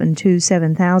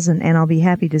 872-7000, and I'll be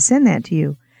happy to send that to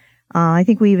you. I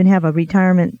think we even have a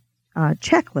retirement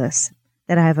checklist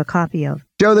that I have a copy of.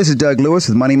 Joe, this is Doug Lewis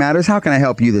with Money Matters. How can I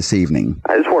help you this evening?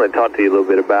 I just want to talk to you a little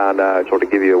bit about, sort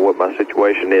of give you what my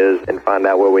situation is and find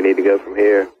out where we need to go from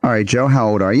here. All right, Joe, how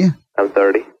old are you? I'm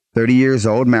 30. 30 years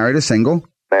old, married or single?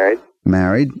 Married.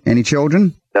 Married. Any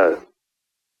children? No.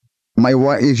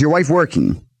 Is your wife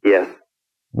working? Yes.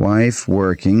 Wife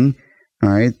working. All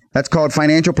right. That's called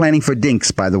financial planning for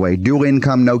dinks, by the way. Dual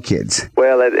income, no kids.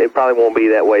 Well, it probably won't be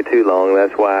that way too long.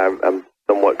 That's why I'm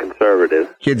somewhat conservative.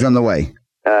 Kids on the way.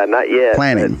 Not yet.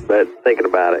 Planning. But thinking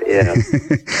about it, yeah.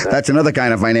 That's another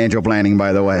kind of financial planning,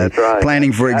 by the way. That's right.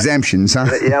 Planning for exemptions, huh?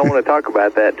 Yeah, I want to talk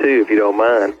about that too, if you don't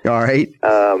mind. All right.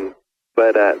 But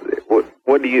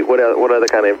what other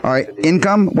kind of... All right.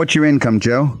 Income? What's your income,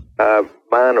 Joe?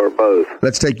 Mine or both.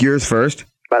 Let's take yours first.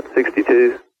 About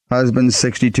 62. Husband,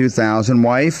 62,000.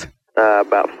 Wife?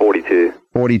 About 42.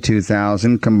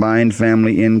 42,000. Combined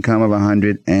family income of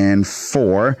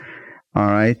 104. All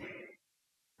right.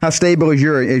 How stable is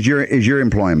your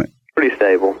employment? Pretty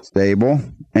stable. Stable.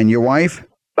 And your wife?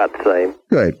 About the same.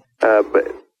 Good.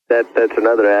 But that's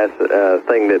another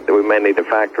thing that we may need to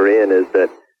factor in is that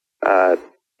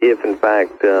if in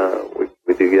fact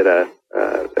we do get a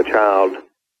child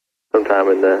sometime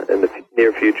in the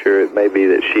near future, it may be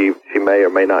that she may or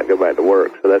may not go back to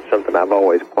work. So that's something I've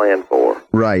always planned for.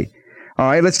 Right. All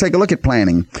right. Let's take a look at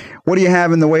planning. What do you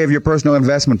have in the way of your personal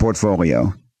investment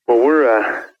portfolio? Well,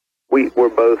 we're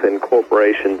both in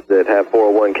corporations that have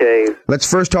 401ks. Let's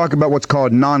first talk about what's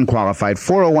called non-qualified.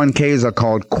 401ks are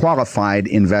called qualified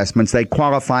investments. They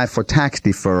qualify for tax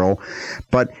deferral,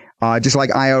 but just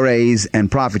like IRAs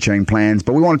and profit-sharing plans.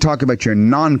 But we want to talk about your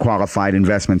non-qualified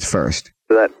investments first.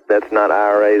 So that's not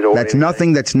IRAs or that's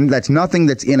nothing that's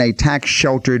in a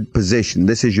tax-sheltered position.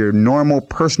 This is your normal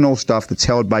personal stuff that's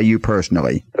held by you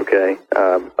personally. Okay.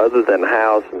 Other than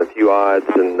house and a few odds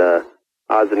and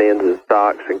ends and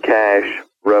stocks and cash,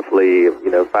 roughly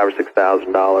 $5,000 or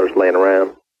 $6,000 laying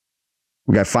around.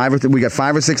 We got $5,000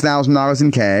 or $6,000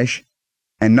 in cash,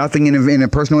 and nothing in a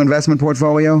personal investment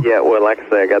portfolio. Yeah, well, like I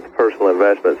say, I got the personal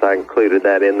investments. I included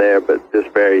that in there, but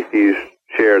just very few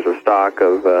shares of stock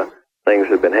of things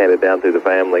that have been handed down through the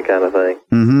family, kind of thing.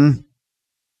 Mm-hmm.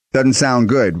 Doesn't sound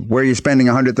good. Where are you spending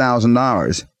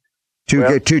 $100,000? Two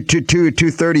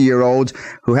 30-year-olds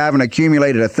who haven't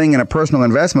accumulated a thing in a personal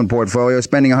investment portfolio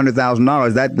spending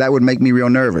 $100,000, that would make me real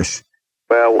nervous.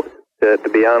 Well, to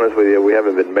be honest with you, we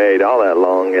haven't been married all that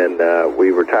long, and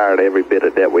we retired every bit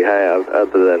of debt we have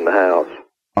other than the house.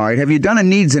 All right. Have you done a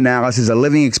needs analysis, a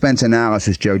living expense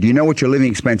analysis, Joe? Do you know what your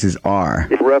living expenses are?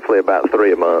 It's roughly about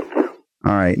 $3 a month.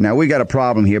 All right. Now, we got a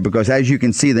problem here because, as you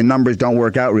can see, the numbers don't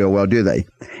work out real well, do they?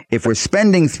 If we're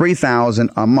spending $3,000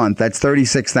 a month, that's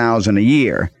 $36,000 a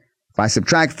year. If I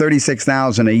subtract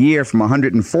 $36,000 a year from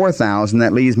 $104,000,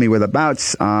 that leaves me with about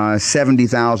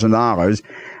 $70,000.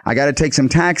 I got to take some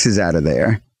taxes out of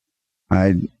there.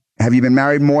 Have you been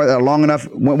married long enough?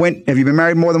 Have you been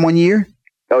married more than 1 year?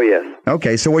 Oh, yes.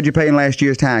 Okay. So what'd you pay in last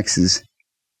year's taxes?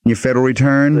 Your federal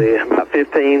return? About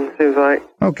 15, seems like.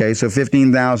 Okay, so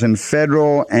 $15,000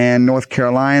 federal. And North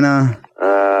Carolina?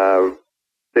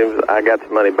 Seems I got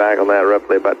some money back on that,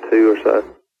 roughly about 2 or so.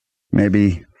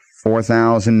 Maybe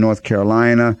 $4,000 North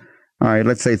Carolina. All right,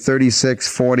 let's say 36,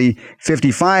 40,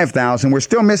 55,000. We're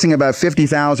still missing about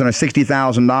 $50,000 or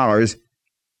 $60,000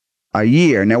 a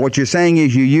year. Now, what you're saying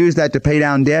is you use that to pay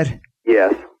down debt?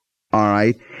 Yes. All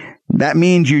right. That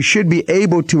means you should be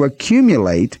able to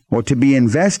accumulate or to be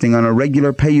investing on a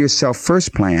regular pay yourself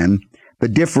first plan, the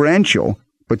differential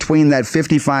between that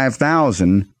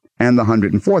 $55,000 and the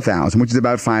 $104,000, which is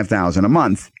about $5,000 a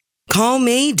month. Call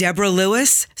me, Deborah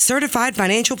Lewis, certified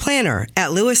financial planner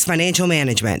at Lewis Financial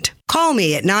Management. Call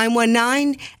me at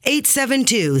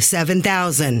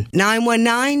 919-872-7000.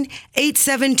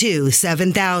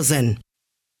 919-872-7000.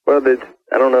 Well,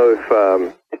 I don't know if,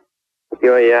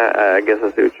 I guess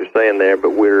I see what you're saying there,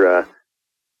 but we're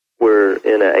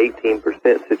in an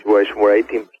 18% situation where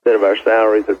 18% of our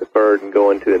salaries are deferred and go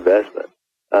into investment.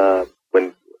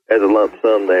 When as a lump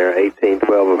sum there,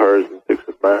 12 of hers and 6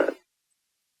 of mine.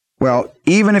 Well,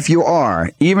 even if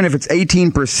it's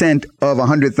 18% of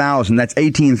 100,000, that's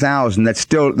 18,000. That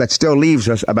still leaves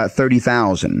us about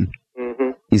 30,000.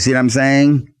 Mm-hmm. You see what I'm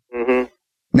saying? Mm-hmm.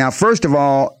 Now, first of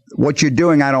all, what you're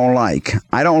doing, I don't like.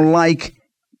 I don't like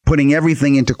putting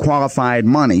everything into qualified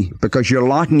money because you're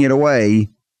locking it away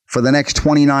for the next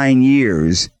 29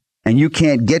 years, and you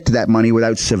can't get to that money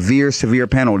without severe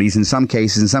penalties in some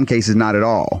cases not at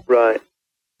all. Right.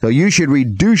 So you should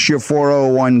reduce your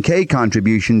 401k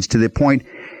contributions to the point,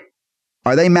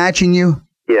 are they matching you?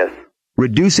 Yes.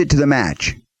 Reduce it to the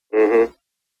match. Mm-hmm.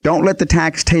 Don't let the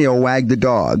tax tail wag the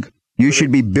dog. You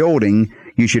should be building.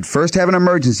 You should first have an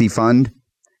emergency fund,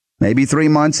 maybe 3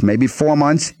 months, maybe 4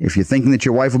 months. If you're thinking that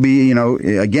your wife will be,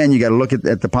 again, you got to look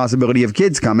at the possibility of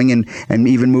kids coming and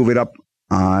even move it up.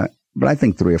 But I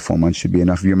think 3 or 4 months should be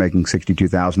enough if you're making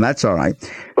 $62,000. That's all right.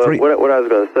 Well, what I was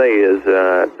going to say is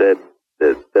that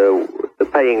the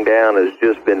paying down has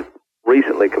just been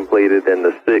recently completed, and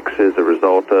the 6 is a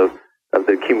result of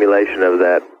the accumulation of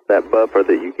that buffer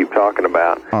that you keep talking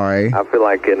about. All right. I feel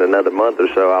like in another month or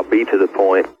so, I'll be to the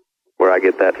point where I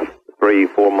get that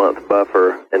 3-4 month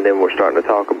buffer, and then we're starting to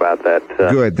talk about that.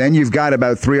 Good. Then you've got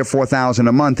about $3,000 or $4,000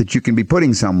 a month that you can be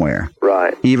putting somewhere.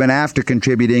 Right. Even after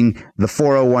contributing the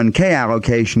 401k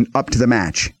allocation up to the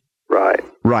match. Right.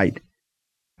 Right.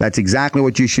 That's exactly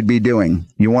what you should be doing.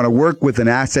 You want to work with an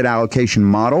asset allocation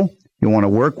model. You want to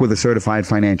work with a certified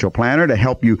financial planner to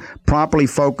help you properly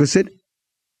focus it.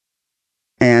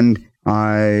 And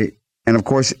of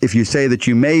course, if you say that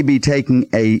you may be taking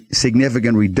a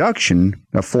significant reduction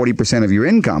of 40% of your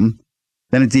income,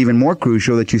 then it's even more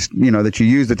crucial that you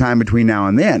use the time between now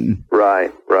and then.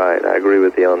 Right. I agree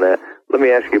with you on that. Let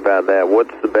me ask you about that.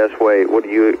 What's the best way? What do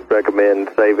you recommend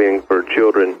saving for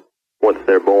children once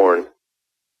they're born?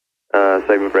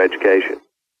 Saving for education.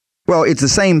 Well, it's the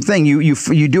same thing.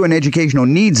 You do an educational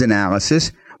needs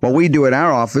analysis. What we do at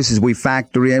our office is we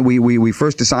factor in. We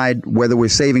first decide whether we're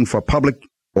saving for public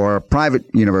or private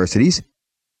universities.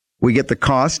 We get the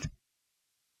cost.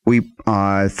 We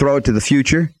throw it to the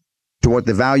future, to what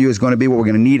the value is going to be, what we're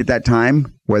going to need at that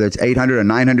time, whether it's $800,000 or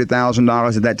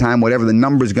 $900,000 at that time, whatever the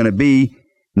number is going to be.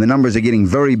 And the numbers are getting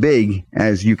very big,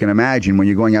 as you can imagine, when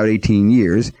you're going out 18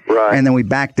 years. Right. And then we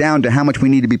back down to how much we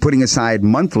need to be putting aside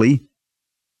monthly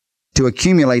to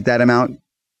accumulate that amount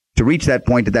to reach that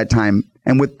point at that time.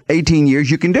 And with 18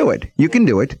 years, you can do it. You can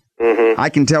do it. Mm-hmm. I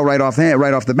can tell right off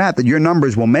the bat that your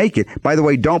numbers will make it. By the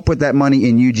way, don't put that money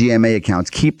in UGMA accounts.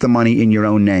 Keep the money in your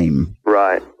own name.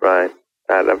 Right.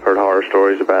 I've heard horror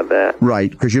stories about that.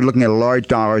 Right, because you're looking at large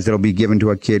dollars that will be given to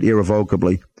a kid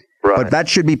irrevocably. Right. But that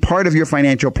should be part of your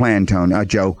financial plan,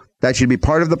 Joe. That should be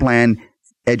part of the plan.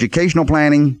 Educational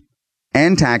planning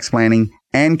and tax planning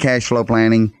and cash flow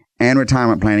planning and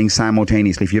retirement planning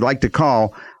simultaneously. If you'd like to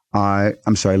call,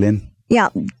 I'm sorry, Lynn. Yeah.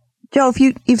 Joe,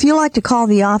 if you like to call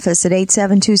the office at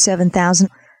 872-7000,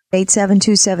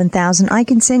 872-7000, I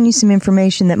can send you some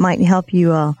information that might help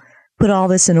you put all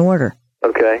this in order.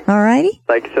 Okay. All righty?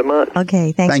 Thank you so much.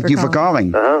 Okay, Thank you for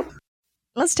calling. Uh-huh.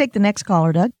 Let's take the next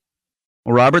caller, Doug.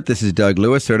 Well, Robert, this is Doug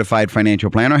Lewis, certified financial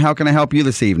planner. How can I help you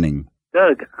this evening?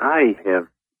 Doug, I have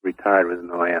retired within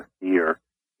the last year,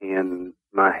 and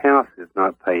my house is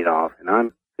not paid off, and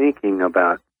I'm thinking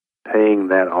about paying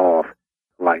that off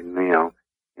like now,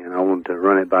 and I wanted to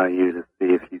run it by you to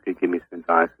see if you could give me some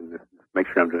advice and just make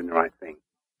sure I'm doing the right thing.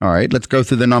 All right, let's go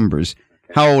through the numbers.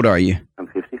 Okay. How old are you? I'm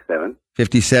 57.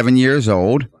 57 years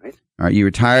old. Right. All right, you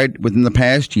retired within the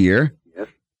past year. Yes.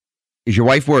 Is your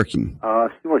wife working?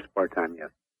 She works part-time, yes.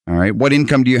 All right, what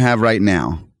income do you have right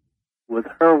now? With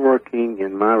her working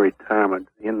in my retirement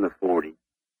in the 40s.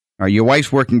 All right, your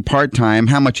wife's working part-time.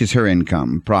 How much is her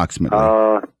income, approximately?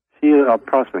 She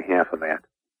approximately half of that.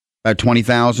 About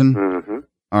 $20,000? Mm-hmm.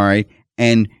 All right,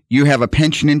 and you have a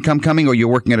pension income coming, or you're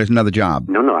working at another job?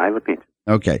 No, I have a pension.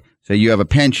 Okay, so you have a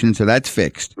pension, so that's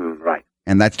fixed. Right.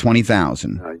 And that's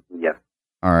 $20,000. Yes.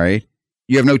 All right.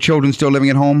 You have no children still living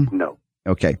at home? No.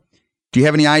 Okay. Do you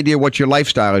have any idea what your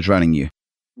lifestyle is running you?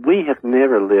 We have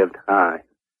never lived high.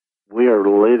 We are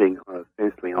living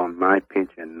essentially on my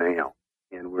pension now,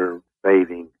 and we're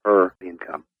saving her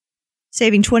income.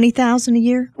 Saving $20,000 a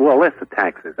year? Well, less the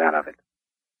taxes out of it.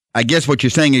 I guess what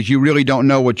you're saying is you really don't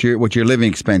know what your living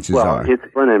expenses are. Well, it's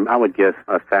running, I would guess,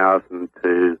 $1,000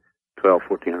 to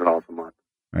 $1,200-$1,400 a month.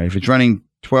 All right. If it's running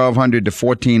 $1,200 to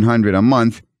 $1,400 a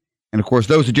month, and of course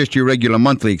those are just your regular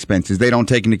monthly expenses. They don't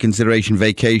take into consideration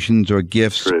vacations or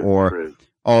gifts or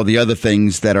all the other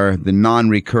things that are the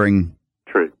non-recurring.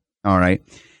 True. All right.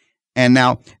 And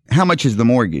now, how much is the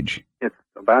mortgage? It's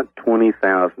about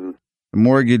 $20,000. The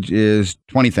mortgage is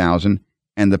 $20,000,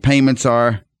 and the payments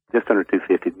are just under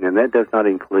 $250, and that does not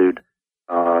include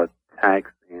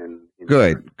tax and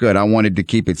insurance. Good. I wanted to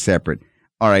keep it separate.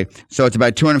 All right. So it's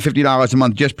about $250 a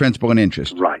month, just principal and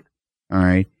interest. Right. All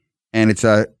right. And it's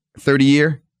a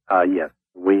 30-year? Yes.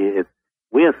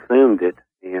 We assumed it,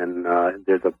 and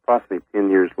there's approximately 10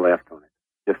 years left on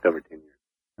it, just over 10 years.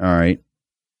 All right.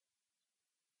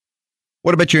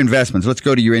 What about your investments? Let's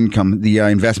go to your income, the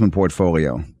investment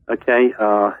portfolio. Okay.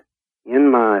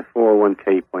 In my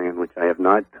 401k plan, which I have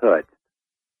not touched,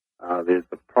 there's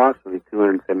approximately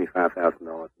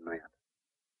 $275,000 in that.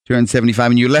 $275,000,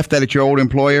 and you left that at your old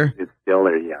employer? It's still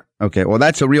there, yeah. Okay, well,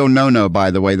 that's a real no-no,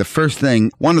 by the way. The first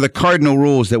thing, one of the cardinal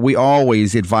rules that we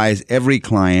always advise every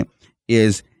client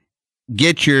is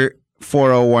get your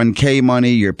 401k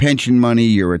money, your pension money,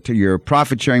 your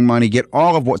profit sharing money, get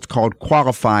all of what's called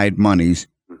qualified monies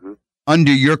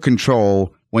under your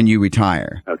control when you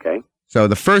retire. Okay. So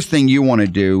the first thing you want to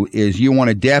do is you want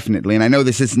to definitely, and I know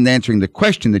this isn't answering the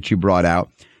question that you brought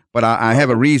out, but I have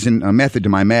a method to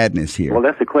my madness here. Well,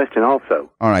 that's a question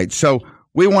also. All right. So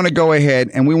we want to go ahead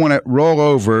and we want to roll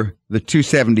over the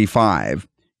 275.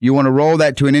 You want to roll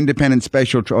that to an independent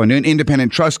an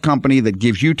independent trust company that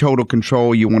gives you total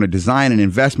control. You want to design an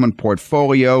investment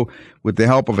portfolio with the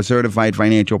help of a certified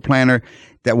financial planner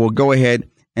that will go ahead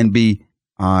and be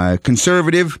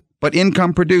conservative but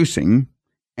income producing.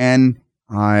 And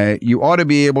you ought to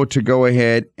be able to go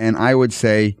ahead and, I would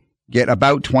say, get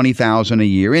about $20,000 a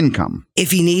year income.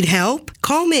 If you need help,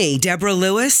 call me, Deborah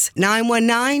Lewis,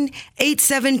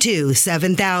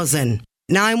 919-872-7000.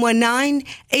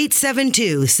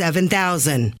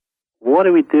 919-872-7000. What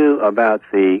do we do about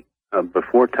the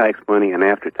before-tax money and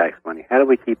after-tax money? How do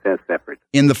we keep that separate?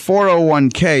 In the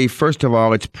 401k, first of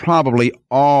all, it's probably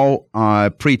all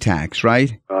pre-tax,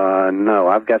 right? No,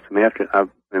 I've got some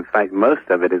in fact, most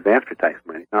of it is after-tax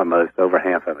money. Not most, over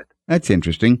half of it. That's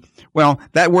interesting. Well,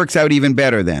 that works out even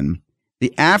better then.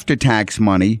 The after-tax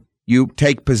money you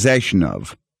take possession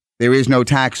of. There is no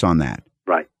tax on that.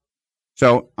 Right.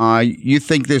 So you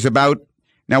think there's about,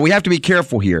 now we have to be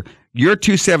careful here. Your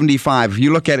 275, if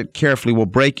you look at it carefully, will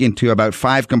break into about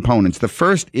 5 components. The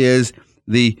first is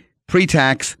the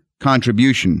pre-tax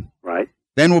contribution. Right.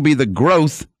 Then will be the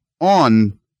growth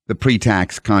on the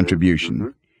pre-tax contribution. Mm-hmm.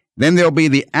 Then there'll be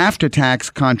the after-tax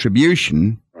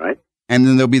contribution. Right. And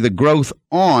then there'll be the growth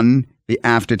on the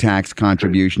after-tax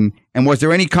contribution. And was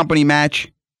there any company match?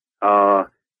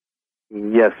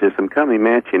 Yes, there's some company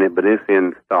match in it, but it's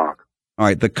in stock. All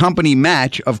right. The company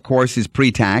match, of course, is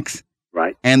pre-tax.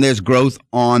 Right. And there's growth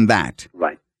on that.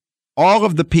 Right. All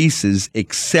of the pieces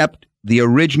except the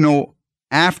original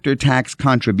after-tax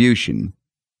contribution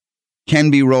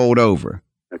can be rolled over.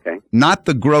 Okay. Not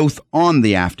the growth on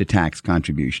the after-tax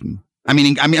contribution.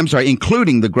 I'm sorry,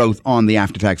 including the growth on the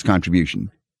after-tax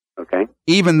contribution. Okay.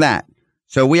 Even that.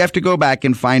 So we have to go back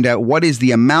and find out what is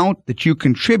the amount that you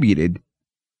contributed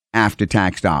after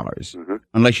tax dollars,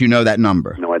 unless you know that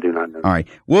number. No, I do not know. All right.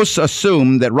 We'll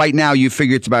assume that right now you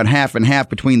figure it's about half and half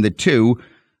between the two,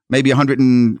 maybe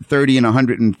 130 and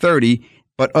 130.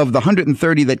 But of the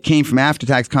 130 that came from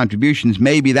after-tax contributions,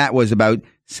 maybe that was about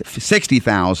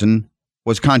 60,000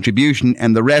 was contribution,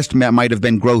 and the rest might have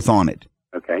been growth on it.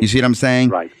 Okay. You see what I'm saying?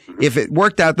 Right. If it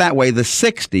worked out that way, the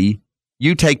 60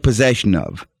 you take possession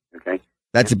of. Okay.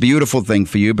 That's a beautiful thing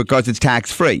for you because it's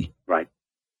tax-free. Right.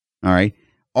 All right.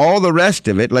 All the rest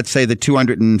of it, let's say the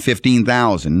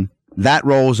 215,000, that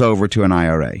rolls over to an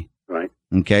IRA. Right.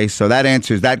 Okay. So that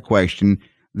answers that question.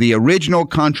 The original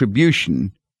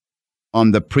contribution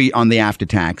on the after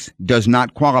tax does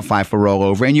not qualify for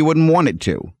rollover, and you wouldn't want it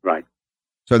to. Right.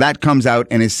 So that comes out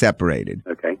and is separated.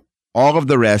 Okay. All of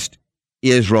the rest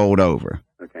is rolled over.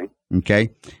 Okay. Okay.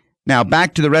 Now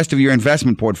back to the rest of your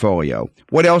investment portfolio.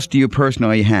 What else do you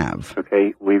personally have?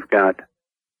 Okay. We've got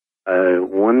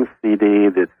one CD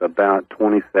that's about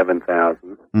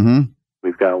 27,000. Mm-hmm.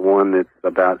 We've got one that's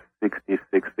about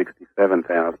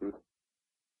 67,000.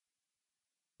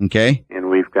 Okay. And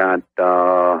we've got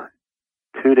 2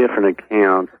 different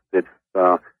accounts that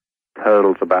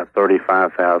totals about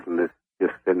 35,000. That's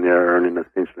just sitting there earning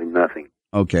essentially nothing.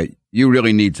 Okay. You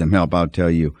really need some help, I'll tell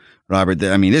you, Robert.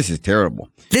 This is terrible.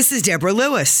 This is Deborah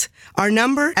Lewis. Our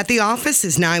number at the office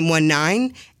is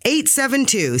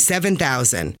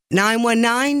 919-872-7000.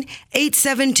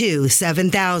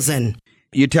 919-872-7000.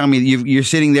 You tell me you're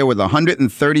sitting there with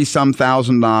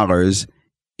 $130,000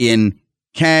 in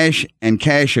cash and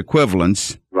cash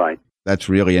equivalents. Right. That's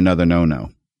really another no-no.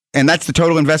 And that's the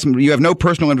total investment. You have no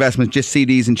personal investments, just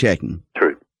CDs and checking.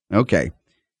 True. Okay.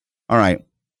 All right.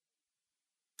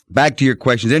 Back to your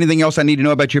questions. Anything else I need to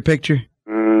know about your picture?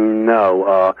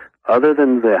 No. Other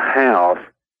than the house,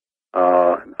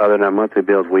 other than our monthly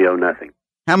bills, we owe nothing.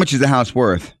 How much is the house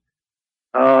worth?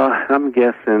 I'm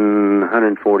guessing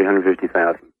 140,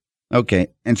 150,000. Okay.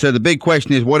 And so the big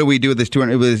question is, what do we do with this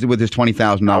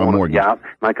 $20,000 mortgage? Yeah.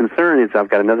 My concern is I've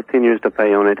got another 10 years to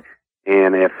pay on it,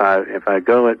 and if I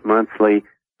go it monthly,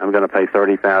 I'm going to pay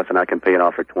 $30,000. I can pay it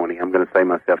off for $20,000. I'm going to save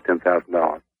myself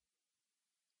 $10,000,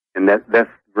 and that's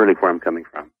really where I'm coming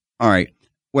from. All right.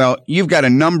 Well, you've got a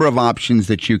number of options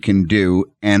that you can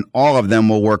do, and all of them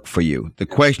will work for you. The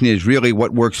question is really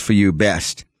what works for you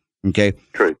best. Okay?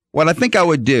 True. What I think I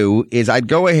would do is I'd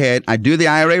go ahead, I'd do the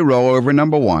IRA rollover,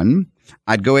 number one.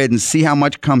 I'd go ahead and see how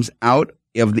much comes out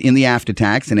in the after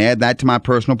tax and add that to my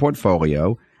personal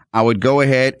portfolio. I would go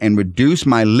ahead and reduce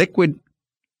my liquid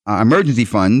emergency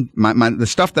fund, the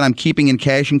stuff that I'm keeping in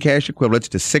cash and cash equivalents,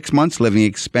 to 6 months living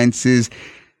expenses.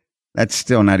 That's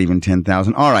still not even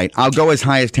 $10,000. All right, I'll go as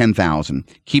high as $10,000.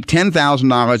 Keep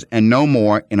 $10,000 and no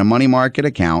more in a money market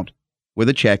account with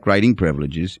a check writing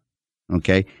privileges.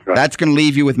 Okay, right. That's going to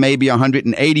leave you with maybe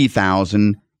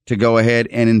 $180,000 to go ahead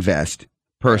and invest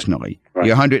personally. Right.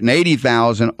 Your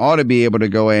 $180,000 ought to be able to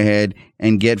go ahead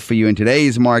and get for you in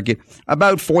today's market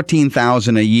about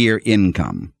 $14,000 a year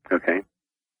income. Okay.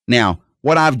 Now,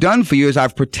 what I've done for you is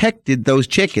I've protected those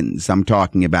chickens I'm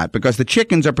talking about, because the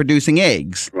chickens are producing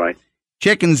eggs. Right.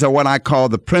 Chickens are what I call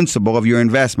the principal of your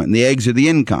investment, and the eggs are the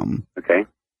income. Okay.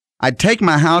 I'd take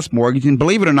my house mortgage, and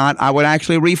believe it or not, I would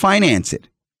actually refinance it.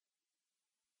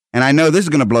 And I know this is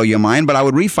going to blow your mind, but I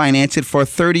would refinance it for a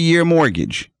 30-year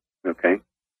mortgage. Okay.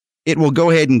 It will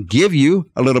go ahead and give you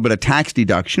a little bit of tax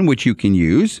deduction, which you can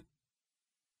use.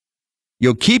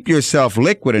 You'll keep yourself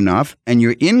liquid enough, and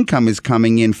your income is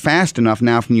coming in fast enough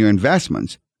now from your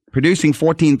investments, producing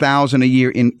 $14,000 a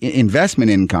year in investment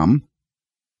income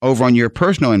over on your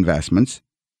personal investments.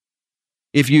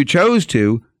 If you chose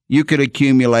to, you could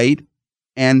accumulate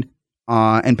and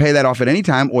pay that off at any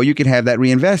time, or you could have that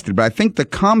reinvested. But I think the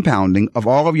compounding of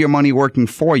all of your money working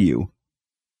for you,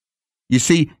 you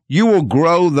see, you will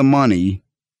grow the money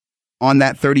on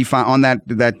that 35, on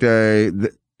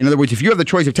in other words, if you have the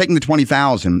choice of taking the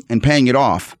 $20,000 and paying it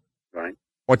off, right,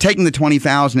 or taking the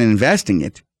 $20,000 and investing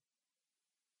it,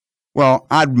 well,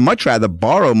 I'd much rather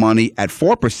borrow money at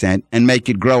 4% and make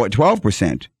it grow at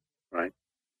 12%. Right.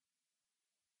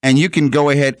 And you can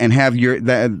go ahead and have your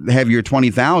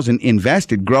 $20,000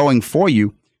 invested, growing for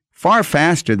you far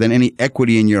faster than any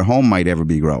equity in your home might ever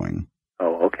be growing.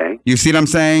 Oh, okay. You see what I'm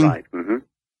saying? Right. Mm-hmm.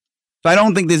 So I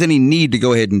don't think there's any need to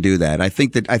go ahead and do that. I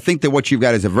think that what you've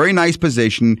got is a very nice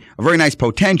position, a very nice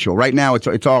potential. Right now,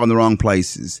 it's all in the wrong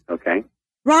places. Okay.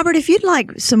 Robert, if you'd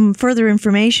like some further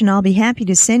information, I'll be happy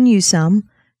to send you some.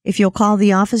 If you'll call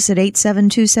the office at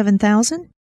 872-7000,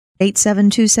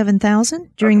 872-7000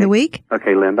 during the week.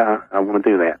 Okay, Linda, I want to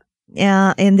do that.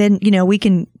 And then, we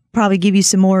can probably give you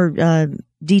some more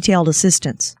detailed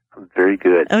assistance. Very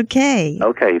good. Okay.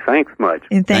 Okay, thanks much.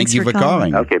 And thank you for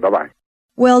calling. Okay, bye-bye.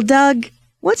 Well, Doug,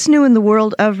 what's new in the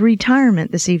world of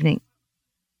retirement this evening?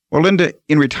 Well, Linda,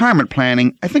 in retirement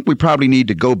planning, I think we probably need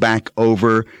to go back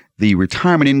over the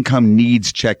retirement income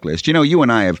needs checklist. You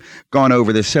and I have gone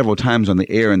over this several times on the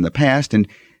air in the past, and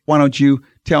why don't you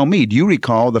tell me, do you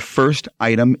recall the first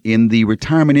item in the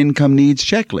retirement income needs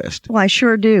checklist? Well, I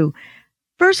sure do.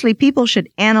 Firstly, people should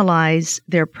analyze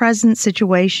their present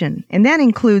situation, and that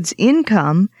includes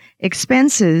income,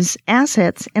 expenses,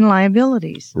 assets, and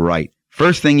liabilities. Right.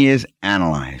 First thing is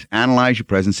analyze. Analyze your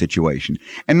present situation.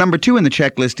 And number 2 in the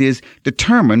checklist is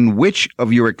determine which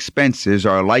of your expenses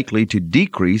are likely to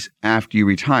decrease after you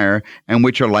retire and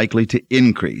which are likely to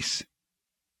increase.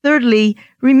 Thirdly,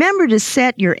 remember to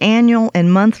set your annual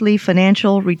and monthly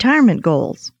financial retirement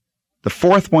goals. The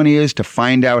fourth one is to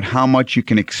find out how much you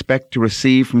can expect to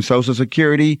receive from Social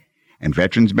Security and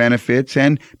veterans benefits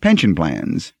and pension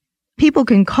plans. People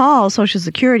can call Social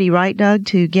Security, right, Doug,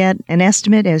 to get an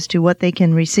estimate as to what they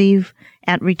can receive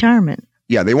at retirement.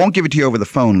 Yeah, they won't give it to you over the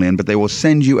phone, Lynn, but they will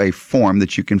send you a form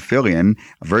that you can fill in,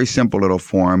 a very simple little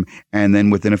form, and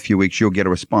then within a few weeks you'll get a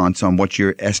response on what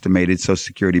your estimated Social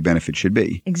Security benefit should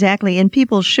be. Exactly, and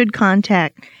people should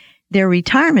contact their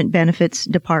retirement benefits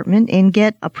department and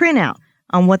get a printout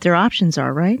on what their options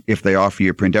are, right? If they offer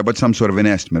you a printout, but some sort of an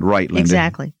estimate, right, Linda?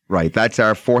 Exactly. Right, that's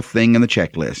our fourth thing in the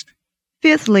checklist.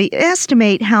 Fifthly,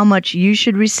 estimate how much you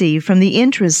should receive from the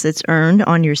interest that's earned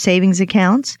on your savings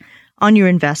accounts, on your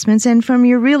investments, and from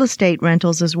your real estate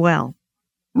rentals as well.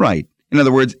 Right. In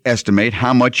other words, estimate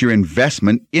how much your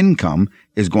investment income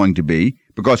is going to be,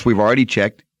 because we've already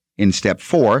checked in step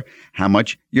 4 how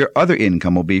much your other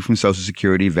income will be from Social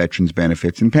Security, veterans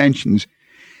benefits, and pensions.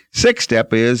 6th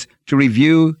step is to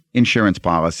review insurance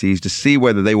policies to see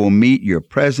whether they will meet your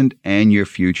present and your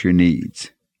future needs.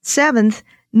 7th,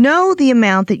 know the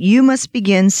amount that you must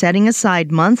begin setting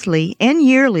aside monthly and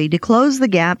yearly to close the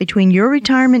gap between your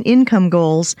retirement income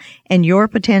goals and your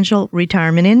potential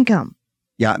retirement income.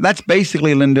 Yeah, that's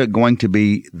basically, Linda, going to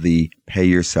be the pay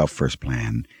yourself first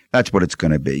plan. That's what it's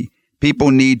going to be.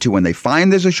 People need to, when they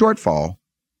find there's a shortfall,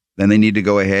 then they need to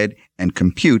go ahead and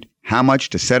compute how much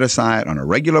to set aside on a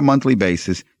regular monthly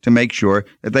basis to make sure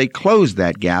that they close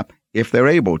that gap if they're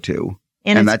able to.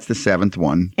 And that's the 7th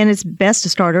one. And it's best to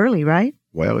start early, right?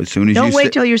 Well, as soon as Don't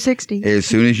wait till you're 60. As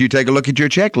soon as you take a look at your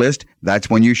checklist, that's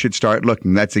when you should start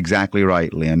looking. That's exactly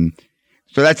right, Lynn.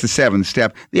 So that's the 7th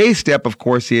step. The 8th step, of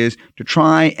course, is to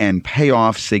try and pay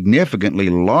off significantly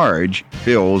large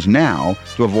bills now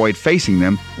to avoid facing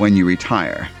them when you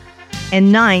retire.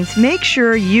 And 9th, make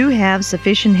sure you have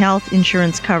sufficient health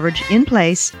insurance coverage in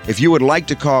place. If you would like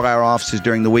to call our offices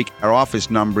during the week, our office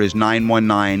number is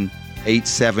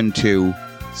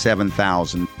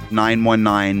 919-872-7000.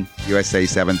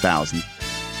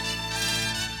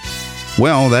 919-USA-7000.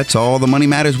 Well, that's all the Money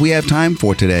Matters we have time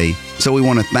for today. So we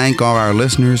want to thank all our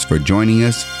listeners for joining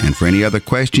us. And for any other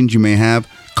questions you may have,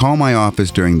 call my office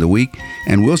during the week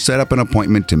and we'll set up an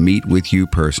appointment to meet with you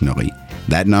personally.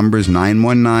 That number is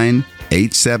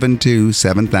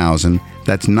 919-872-7000.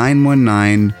 That's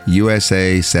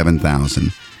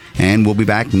 919-USA-7000. And we'll be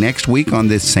back next week on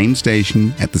this same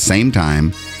station at the same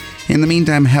time. In the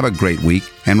meantime, have a great week.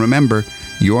 And remember,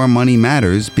 your money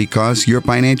matters because your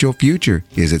financial future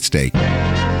is at stake.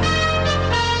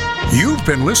 You've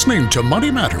been listening to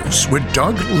Money Matters with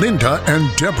Doug, Linda, and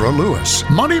Deborah Lewis.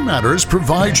 Money Matters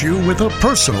provides you with a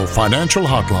personal financial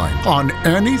hotline on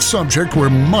any subject where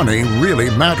money really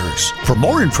matters. For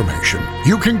more information,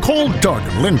 you can call Doug,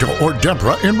 Linda, or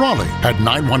Deborah in Raleigh at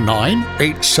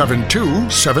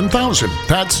 919-872-7000.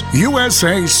 That's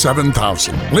USA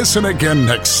 7000. Listen again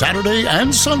next Saturday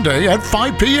and Sunday at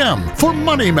 5 p.m. for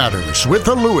Money Matters with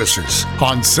the Lewises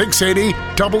on 680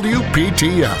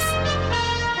 WPTF.